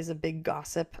Dumois is a big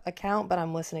gossip account, but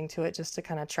I'm listening to it just to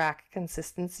kind of track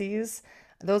consistencies.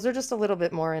 Those are just a little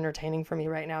bit more entertaining for me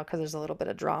right now because there's a little bit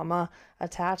of drama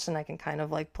attached and I can kind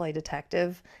of like play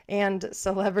detective and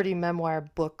Celebrity Memoir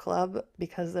Book Club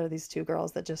because there are these two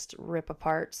girls that just rip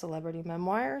apart celebrity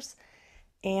memoirs.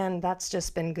 And that's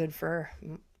just been good for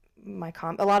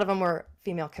a lot of them were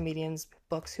female comedians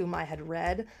books whom I had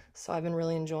read, so I've been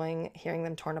really enjoying hearing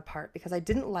them torn apart because I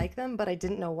didn't like them, but I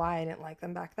didn't know why I didn't like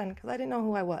them back then because I didn't know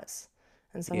who I was.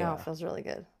 And so now it Yeah. feels really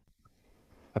good.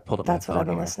 I pulled up my That's what I've phone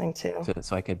been here listening to.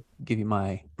 so I could give you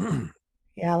my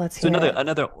Yeah, let's so hear it.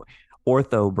 another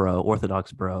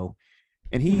orthodox bro,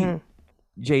 and he Hmm.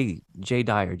 Jay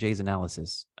Dyer, Jay's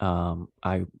Analysis.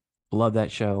 I love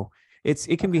that show.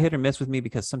 It can be hit Okay. or miss with me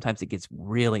because sometimes it gets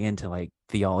really into like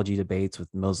theology debates with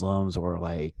Muslims or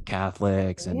like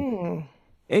Catholics, and Mm,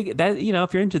 that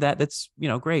if you're into that, that's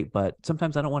great. But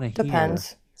sometimes I don't want to hear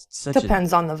depends. such a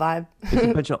Depends on the vibe. it's a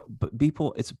bunch of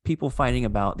people. It's people fighting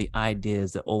about the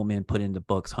ideas that old men put into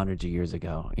books hundreds of years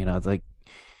ago. It's like,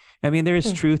 I mean, there is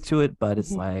Hmm. truth to it, but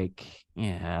it's Mhm, like,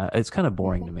 yeah, it's kind of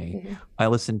boring to mhm, me. mhm. I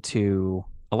listen to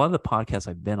a lot of the podcasts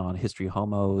I've been on, History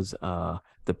Homos,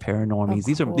 the Oh, Paranormies.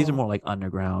 These are cool. more like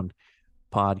underground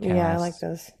Yeah, I like podcasts.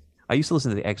 those. I used to listen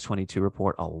to the X-22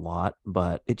 Report a lot,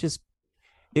 but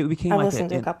it became I've like listened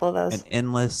to a couple of an those.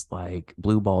 endless like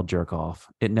blue ball jerk off.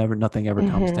 Nothing ever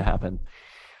comes to Hmm. happen.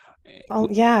 Oh,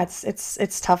 yeah,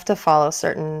 it's tough to follow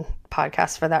certain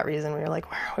podcasts for that reason. Where you're like,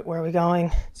 where are we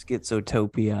going?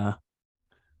 Schizotopia.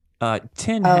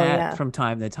 Tin Oh, Hat yeah. from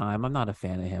time to time. I'm not a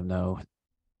fan of him though.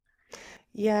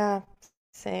 Yeah,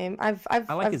 same. I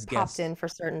like his I've popped guests. in for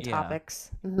certain Yeah.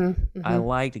 topics. Hmm. I Hmm.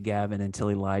 liked Gavin until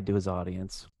he lied to his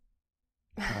audience.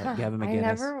 Gavin I McGinnis.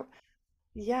 never,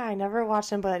 yeah, I never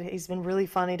watched him, but he's been really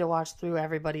funny to watch through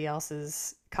everybody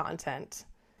else's content.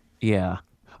 Yeah.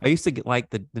 I used to like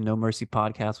the No Mercy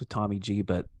podcast with Tommy G,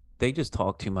 but they just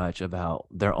talk too much about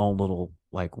their own little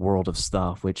like world of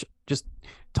stuff, which just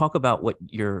talk about what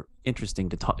you're interesting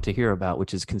to hear about,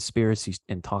 which is conspiracy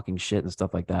and talking shit and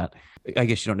stuff like that. I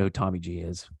guess you don't know who Tommy G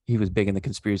is. He was big in the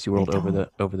conspiracy I world don't.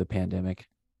 over the pandemic.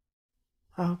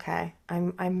 Okay.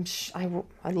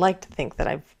 I'd like to think that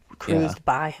I've Yeah. cruised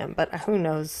by him, but who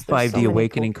knows? There's so 5D many cool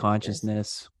Awakening characters.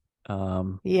 Consciousness.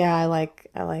 Um, Yeah, I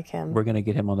like him. we're gonna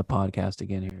get him on the podcast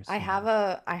again here soon.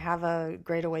 I have a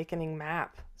Great Awakening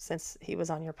map since he was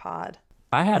on your pod.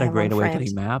 I I had a have one Great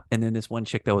Awakening framed. map, and then this one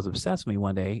chick that was obsessed with me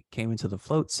one day came into the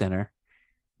float center,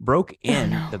 broke Oh in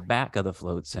the no. back of the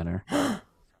float center,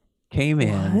 came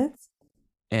in What?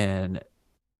 and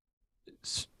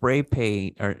spray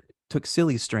paint or took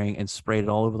silly string and sprayed it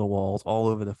all over the walls, all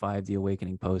over the 5D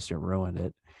Awakening poster, ruined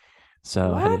it.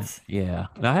 So I had to, What? yeah.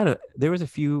 And there was a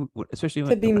few, especially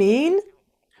To be mean?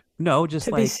 no, just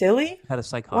To be like silly? had a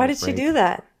Why psychotic did she break. do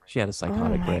that? She had a Oh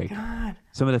psychotic my break. God.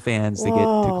 Some of the fans, they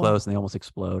get too Whoa. close and they almost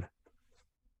explode.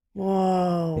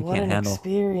 Whoa. They What can't an handle.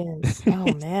 experience.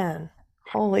 Oh man.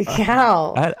 Holy I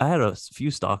cow. I had a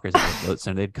few stalkers at the float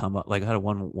center. They'd come up, like I had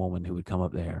one woman who would come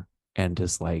up there and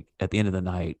just like at the end of the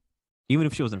night, even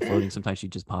if she wasn't floating, sometimes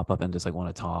she'd just pop up and just like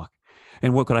want to talk.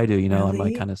 And what could I do? I'm like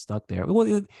Really? kind of stuck there. Well,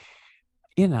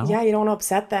 you know, Yeah, you don't want to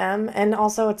upset them. And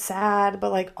also it's sad,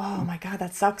 but like, oh my God,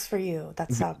 that sucks for you. That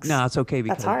no, sucks. it's okay That's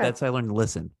because hard. that's I learned to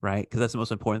listen, right? Because that's the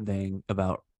most important thing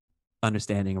about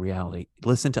understanding reality.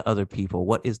 Listen to other people.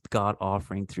 What is God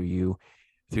offering through you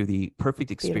through the perfect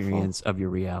Beautiful. experience of your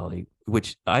reality?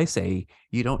 Which I say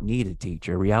you don't need a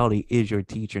teacher. Reality is your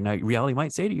teacher. Now, reality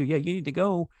might say to you, yeah, you need to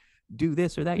go do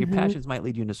this or that. Your Hmm. passions might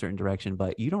lead you in a certain direction,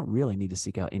 but you don't really need to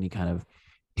seek out any kind of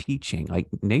teaching. Like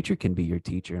nature can be your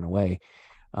teacher in a way.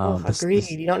 Oh, agreed.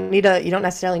 This You don't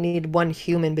necessarily need one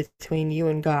human between you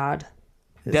and God,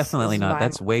 definitely is not. my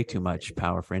That's way too much understanding.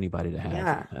 power for anybody to have.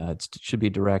 Yeah. It should be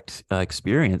a direct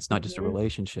experience, not just a Hmm.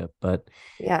 relationship. But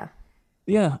Yeah.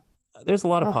 yeah, there's a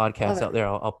lot of Oh, love podcasts it. out there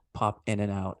I'll pop in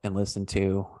and out and listen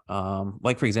to.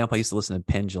 Like for example, I used to listen to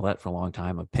Penn Jillette for a long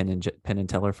time, of Penn and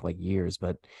Teller for like years,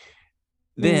 but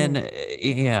then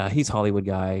Mm. yeah, he's a Hollywood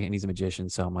guy and he's a magician,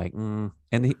 so I'm like, and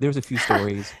there's a few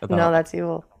stories No, about that's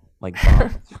evil.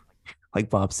 like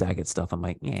Bob Saget stuff. I'm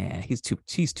like, yeah, he's too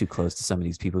close to some of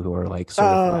these people who are like Oh,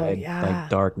 certified like yeah.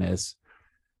 darkness.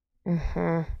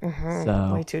 Way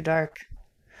So too dark.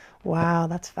 uh, Wow,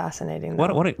 that's fascinating though.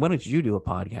 why don't you do a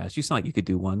podcast? You sound like you could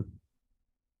do one.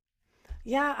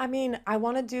 Yeah, I mean, I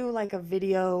want to do like a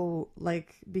video,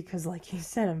 like, because like you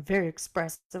said, I'm very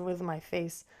expressive with my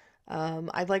face.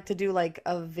 I'd like to do like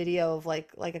a video of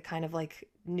like a kind of like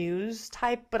news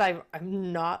type, but I'm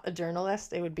not a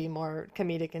journalist. It would be more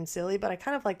comedic and silly, but I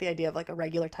kind of like the idea of like a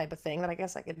regular type of thing that I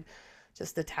guess I could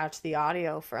just detach the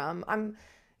audio from.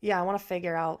 Yeah, I want to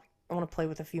figure out, I want to play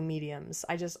with a few mediums.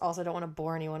 I just also don't want to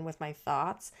bore anyone with my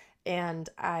thoughts, and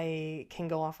I can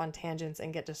go off on tangents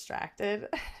and get distracted.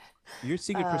 Your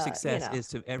secret for You success know. is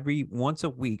to every once a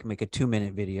week make a 2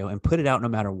 minute video and put it out no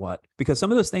matter what. Because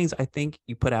some of those things I think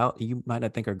you put out, you might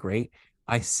not think are great.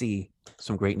 I see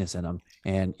some greatness in them,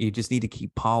 and you just need to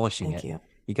keep polishing Thank it. you.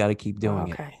 You got to keep doing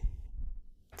it. Okay.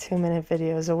 2 minute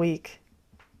videos a week.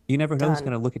 You never know who's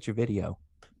going Done. to look at your video.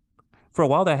 For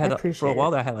I a appreciate while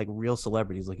it. there, I had like real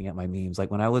celebrities looking at my memes.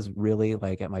 Like when I was really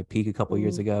like at my peak a couple of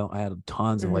years Ooh. ago, I had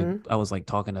tons of like Mm-hmm. I was like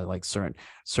talking to like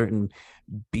certain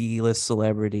B-list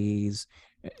celebrities,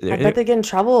 I They're- bet they're- they get in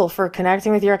trouble for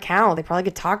connecting with your account. They probably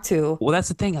get talked to. well, that's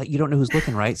the thing. Like, you don't know who's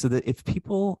looking, right? So that if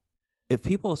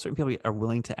certain people are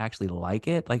willing to actually like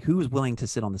it, like who's willing to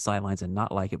sit on the sidelines and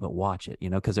not like it but watch it,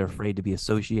 because they're afraid to be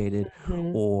associated,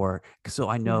 Hmm. or so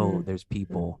I know Hmm. there's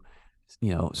people,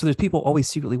 so there's people always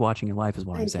secretly watching your life is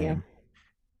what I'm Thank you. saying.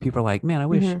 People are like, man, I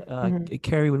wish Hmm. Hmm.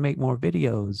 Carrie would make more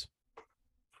videos.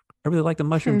 I really like the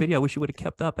mushroom Hmm. video. I wish she would have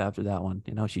kept up after that one.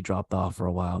 She dropped off for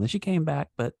a while. Then she came back,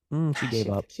 but she gave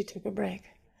up. She took a break. She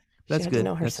That's had to good.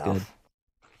 know That's good. herself.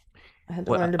 I had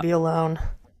to Well, learn to be alone.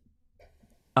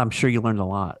 I'm sure you learned a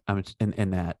lot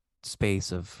in that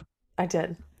space of. I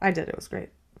did. I did. It was great.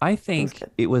 I It was think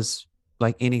good. it was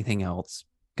like anything else,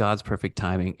 God's perfect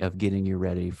timing of getting you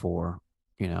ready for,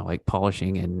 like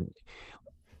polishing and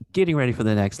getting ready for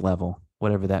the next level,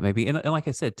 whatever that may be. And like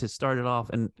I said, to start it off,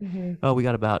 and Hmm. oh, we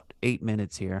got about 8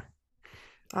 minutes here.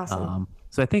 Awesome.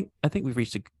 So I think we've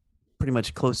reached pretty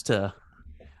much close to.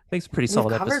 I think it's a pretty We've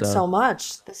solid covered episode. so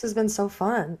much. This has been so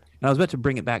fun. And I was about to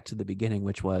bring it back to the beginning,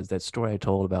 which was that story I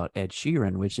told about Ed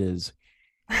Sheeran, which is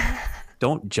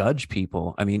don't judge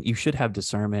people. I mean, you should have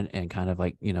discernment and kind of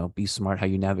like, be smart how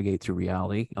you navigate through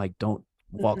reality. Like, don't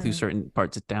walk through Hmm. certain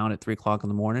parts of town at 3 o'clock in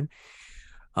the morning.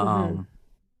 Hmm. Um,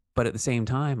 but at the same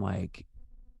time, like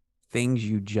things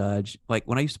you judge, like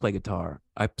when I used to play guitar,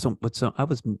 I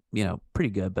was, pretty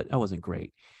good, but I wasn't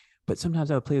great. But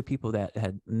sometimes I would play with people that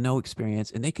had no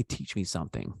experience and they could teach me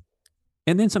something.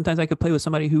 And then sometimes I could play with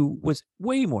somebody who was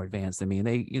way more advanced than me, and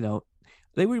they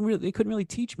couldn't really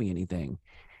teach me anything,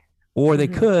 or they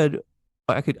Hmm. could.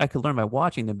 I could learn by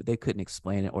watching them, but they couldn't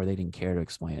explain it, or they didn't care to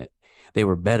explain it. They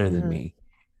were better than Hmm. me.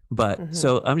 But Hmm.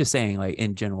 so I'm just saying, like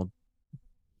in general,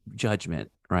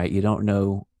 judgment, right? You don't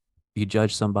know, you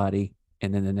judge somebody,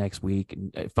 and then the next week,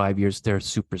 5 years, they're a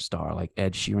superstar. Like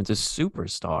Ed Sheeran's a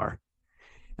superstar.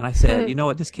 And I said, you know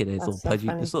what, this kid is a little That's so pudgy,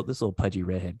 funny. this little pudgy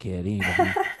redhead kid. He ain't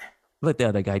gonna be. Let the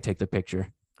other guy take the picture.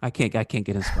 I can't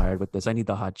get inspired with this. I need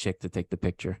the hot chick to take the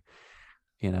picture.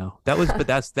 But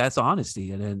that's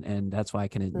honesty, and that's why I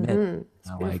can admit, It's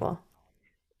like beautiful.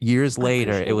 years I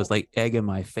later, it appreciate was it. like egg in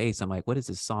my face. I'm like, what is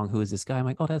this song? Who is this guy? I'm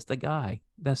like, oh, that's the guy.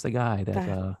 That's the guy that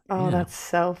Oh, yeah. that's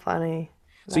so funny.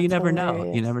 So you That's never know. You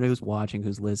hilarious. never know who's watching,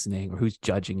 who's listening, or who's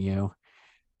judging you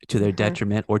to their Hmm.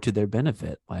 detriment or to their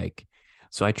benefit. Like,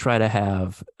 so I try to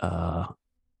have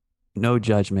no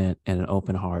judgment and an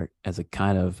open heart as a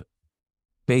kind of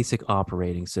basic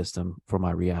operating system for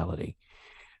my reality.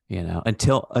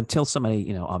 Until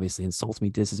somebody, obviously insults me,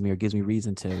 disses me, or gives me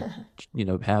reason to,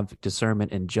 have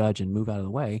discernment and judge and move out of the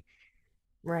way.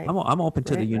 Right. I'm open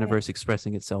to the Right. Right. universe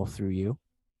expressing itself through you.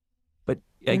 But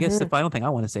I guess the Hmm. final thing I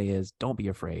want to say is don't be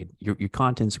afraid. Your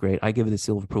content's great. I give it a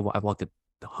seal of approval. I've looked at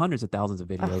hundreds of thousands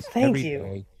of Oh, videos thank every you.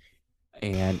 day,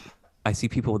 and I see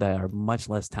people that are much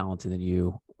less talented than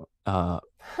you, uh,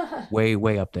 way,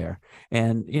 way up there.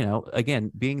 And,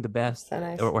 again, being the That's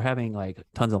best, so or nice. having like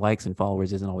tons of likes and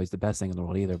followers isn't always the best thing in the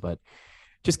world either, but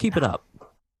just keep it No. up.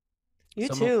 You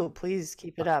Some, too. Please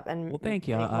keep it up and well, thank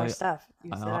you. make more stuff.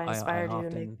 You said I I inspired you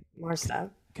to make often more stuff.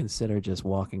 consider just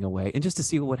walking away and just to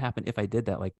see what would happen if I did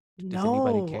that. Like, does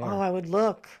anybody No. Oh, care? I would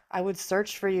look. I would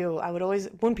search for you. I would always,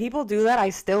 when people do that, I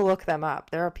still look them up.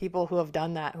 There are people who have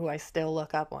done that who I still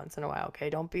look up once in a while. Okay,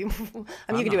 don't be, I mean, you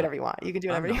I'm can do not. whatever you want. You can do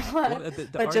I'm whatever you not. Well, want. the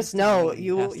But just artist in know me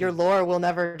has your to. lore will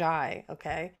never die.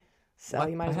 Okay. So Well,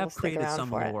 you might I as well have stick created around some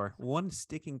for it. lore. One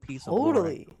sticking piece of lore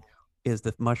Totally. is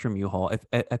the mushroom U-Haul. If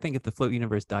I think if the float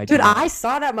universe died Dude, tomorrow, I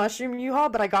saw that mushroom U-Haul,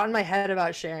 but I got in my head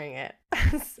about sharing it.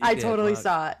 you I did. totally Well,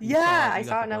 saw it. you saw Yeah, it. I You got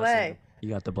saw the it in blessing. LA. You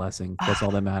got the blessing. That's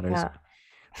all that matters. Yeah.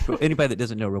 For anybody that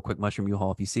doesn't know, real quick, mushroom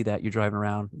U-Haul. If you see that, you're driving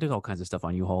around. There's all kinds of stuff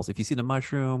on U-Hauls. If you see the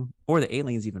mushroom or the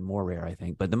alien's even more rare, I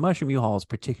think. But the mushroom U-Haul is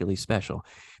particularly special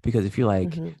because if you're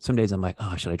like, Hmm. some days I'm like,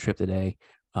 oh, should I trip today?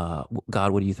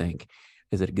 God, what do you think?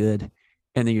 Is it good?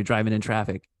 And then you're driving in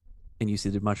traffic and you see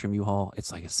the mushroom U-Haul.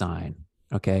 It's like a sign.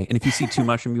 Okay. And if you see two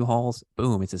mushroom U-Hauls,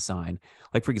 boom, it's a sign.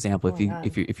 Like for example, Oh my God.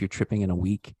 if you're tripping in a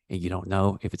week and you don't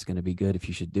know if it's going to be good, if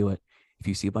you should do it, if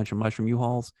you see a bunch of mushroom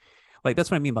U-Hauls, like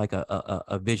that's what I mean by like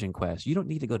a vision quest. You don't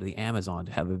need to go to the Amazon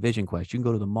to have a vision quest. You can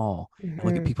go to the mall and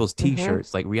look at Hmm. people's Hmm.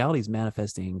 t-shirts. Like reality is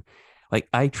manifesting. Like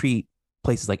I treat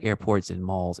places like airports and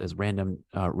malls as random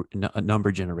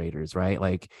number generators, right?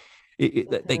 Like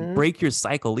Hmm. break your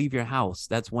cycle, leave your house.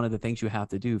 That's one of the things you have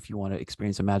to do if you want to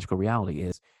experience a magical reality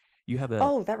is you have a.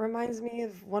 Oh, that reminds me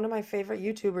of one of my favorite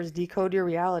YouTubers, Decode Your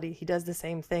Reality. He does the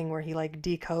same thing where he like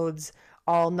decodes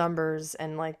all numbers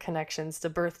and like connections to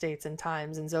birth dates and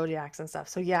times and zodiacs and stuff.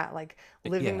 So yeah, like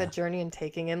living the Yeah. journey and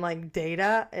taking in like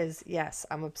data is, yes,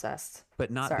 I'm obsessed.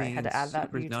 But not Sorry, I had being to add that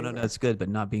super, no, YouTuber it's good, but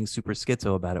not being super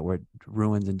schizo about it, where it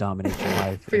ruins and dominates your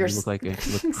life, for and your you look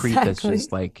a creep that's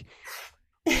just exactly.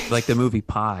 like the movie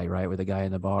Pie, right, with the guy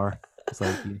in the bar. It's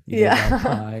like you know about Yeah.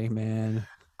 Pie, man.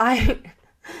 I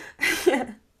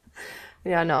yeah.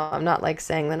 Yeah, no, I'm not like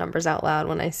saying the numbers out loud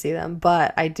when I see them,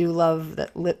 but I do love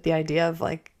the idea of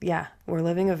like, yeah, we're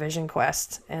living a vision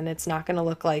quest and it's not going to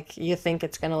look like you think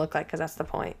it's going to look like, because that's the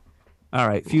point. All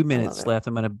right, few I love minutes it. left.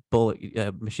 I'm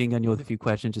gonna machine gun you with a few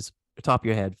questions. Just top of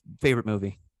your head. Favorite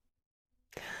movie?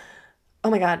 Oh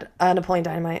my God, Napoleon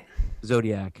Dynamite.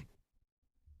 Zodiac.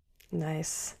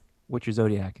 Nice. What's your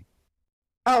zodiac?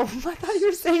 Oh, I thought you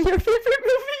were saying your favorite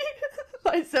movie.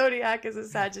 My zodiac is a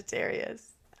Sagittarius.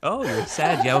 Oh, you're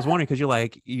sad. Yeah, I was wondering because you're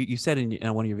like you said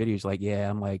in one of your videos, like, yeah,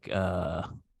 I'm like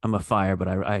I'm a fire, but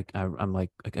I'm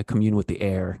like I commune with the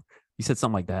air. You said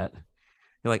something like that.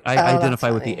 You're like I Oh, that's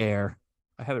identify with the funny. air.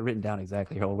 I have it written down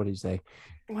exactly. Harold, what did you say?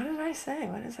 What did I say?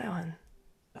 What is that one?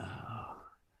 Oh,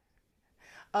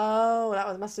 Oh, that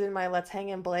was must have been my Let's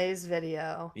Hang and Blaze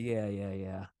video.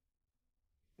 yeah.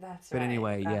 That's But right.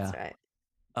 anyway, That's yeah.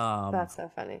 right. Um, That's so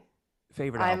funny.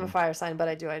 favorite I am a album? fire sign, but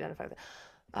I do identify with it.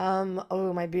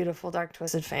 Oh, My Beautiful Dark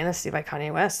Twisted Fantasy by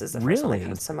Kanye West is the first one that Really,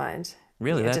 comes to mind.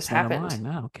 really, Yeah, it just that's one of happened.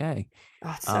 mine. No, okay.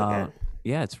 Oh, it's so Uh, good.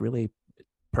 yeah, it's really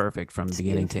perfect from It's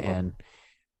beginning to beautiful. end.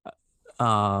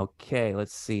 Okay,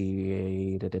 let's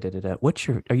see. What's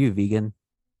your, are you vegan?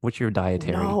 What's your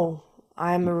dietary? No,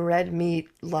 I'm a red meat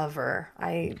lover.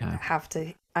 I Okay. have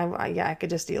to. Yeah, I could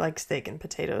just eat like steak and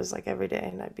potatoes like every day,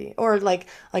 and I'd be or like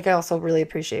I also really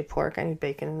appreciate pork. I need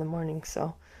bacon in the morning,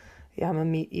 so yeah, I'm a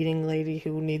meat eating lady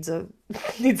who needs a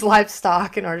needs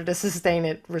livestock in order to sustain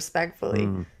it respectfully.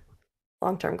 Hmm.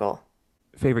 Long term goal.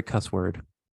 Favorite cuss word?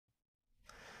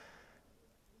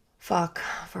 Fuck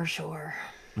for sure.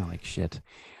 I like shit.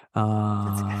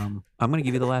 That's good. I'm gonna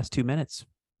give you the last 2 minutes.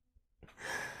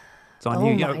 It's on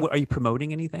you. Oh Yeah, my. are you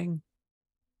promoting anything?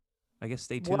 I guess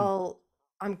stay tuned. Well,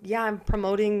 I'm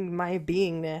promoting my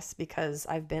beingness because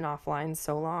I've been offline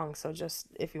so long. So just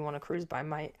if you want to cruise by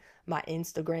my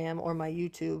Instagram or my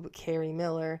YouTube, Carrie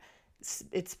Miller,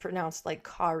 it's pronounced like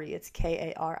Kari. It's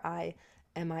Karimiller.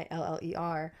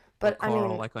 Or But I Carl,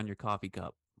 mean, like on your coffee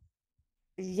cup.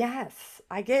 yes,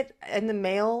 I get in the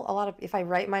mail a lot of if I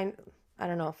write my I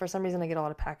don't know, for some reason I get a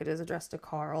lot of packages addressed to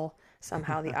Carl.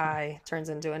 Somehow the I turns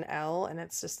into an L and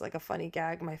it's just like a funny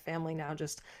gag. My family now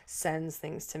just sends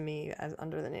things to me as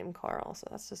under the name Carl, so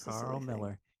that's just a Carl silly thing.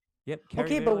 Miller. Yep, Carrie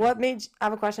Okay, but Miller. I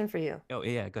have a question for you. Oh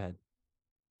yeah, go ahead.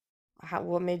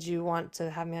 What made you want to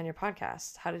have me on your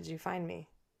podcast? How did you find me?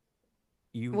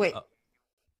 You Wait,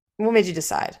 what made you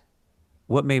decide?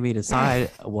 what made me decide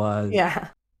was Yeah.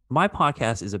 my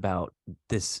podcast is about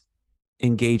this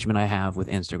engagement I have with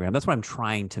Instagram. That's what I'm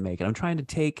trying to make it. I'm trying to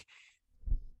take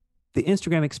the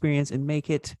Instagram experience and make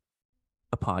it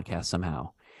a podcast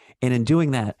somehow. And in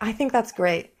doing that, I think that's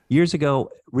great. years ago,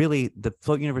 really the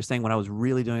Float Universe thing, when I was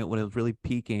really doing it, when it was really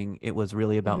peaking, it was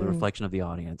really about the Hmm. reflection of the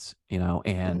audience, you know,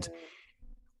 and Hmm.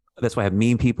 that's why I have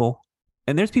meme people.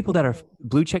 And there's people that are Hmm.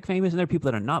 blue check famous, and there are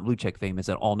people that are not blue check famous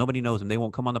at all. Nobody knows them. They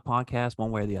won't come on the podcast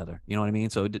one way or the other. You know what I mean?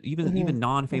 So Hmm. even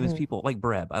non-famous Hmm. people like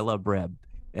Breb, I love Breb,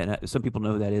 and some people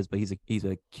know who that is, but he's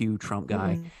a Q Trump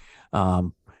guy. Hmm.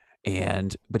 Um,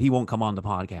 but he won't come on the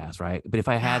podcast, right? But if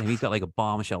I had him, he's got like a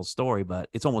bombshell story, but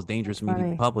it's almost dangerous That's for me to even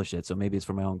funny. publish it. So maybe it's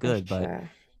for my own For good. But sure.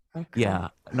 Okay. yeah,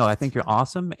 no, I That's think you're funny.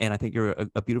 awesome, and I think you're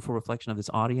a beautiful reflection of this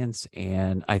audience.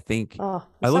 And I think Oh, I'm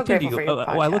I so looked into grateful you.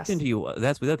 for your I looked podcast. into you.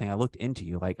 That's the other thing. I looked into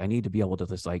you. Like, I need to be able to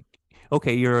just like,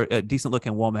 okay, you're a decent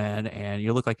looking woman, and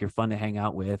you look like you're fun to hang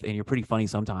out with, and you're pretty funny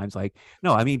sometimes. Like,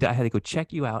 no, I mean, I had to go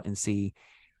check you out and see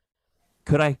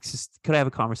could I have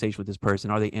a conversation with this person?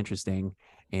 Are they interesting?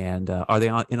 And are they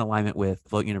in alignment with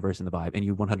Float Universe and the vibe? And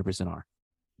you 100% are.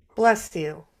 Bless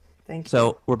you. Thank you.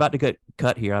 So we're about to get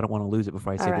cut here. I don't want to lose it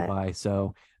before I All say right. goodbye.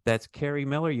 So that's Carrie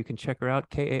Miller. You can check her out,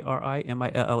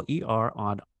 Karimiller,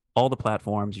 on all the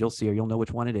platforms. You'll see her. You'll know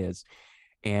which one it is.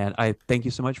 And I thank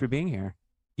you so much for being here.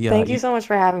 Yeah, Thank you so much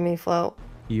for having me, Float.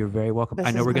 you're very welcome. I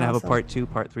This know has we're been gonna have a awesome. part two,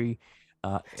 part three,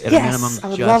 at a Yes, minimum, I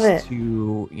would love just it.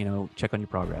 to check on your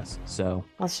progress. So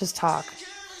Let's just talk.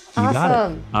 you got it.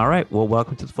 Awesome. All right. Well,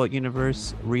 welcome to the Float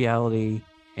Universe reality,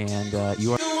 and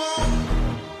you are.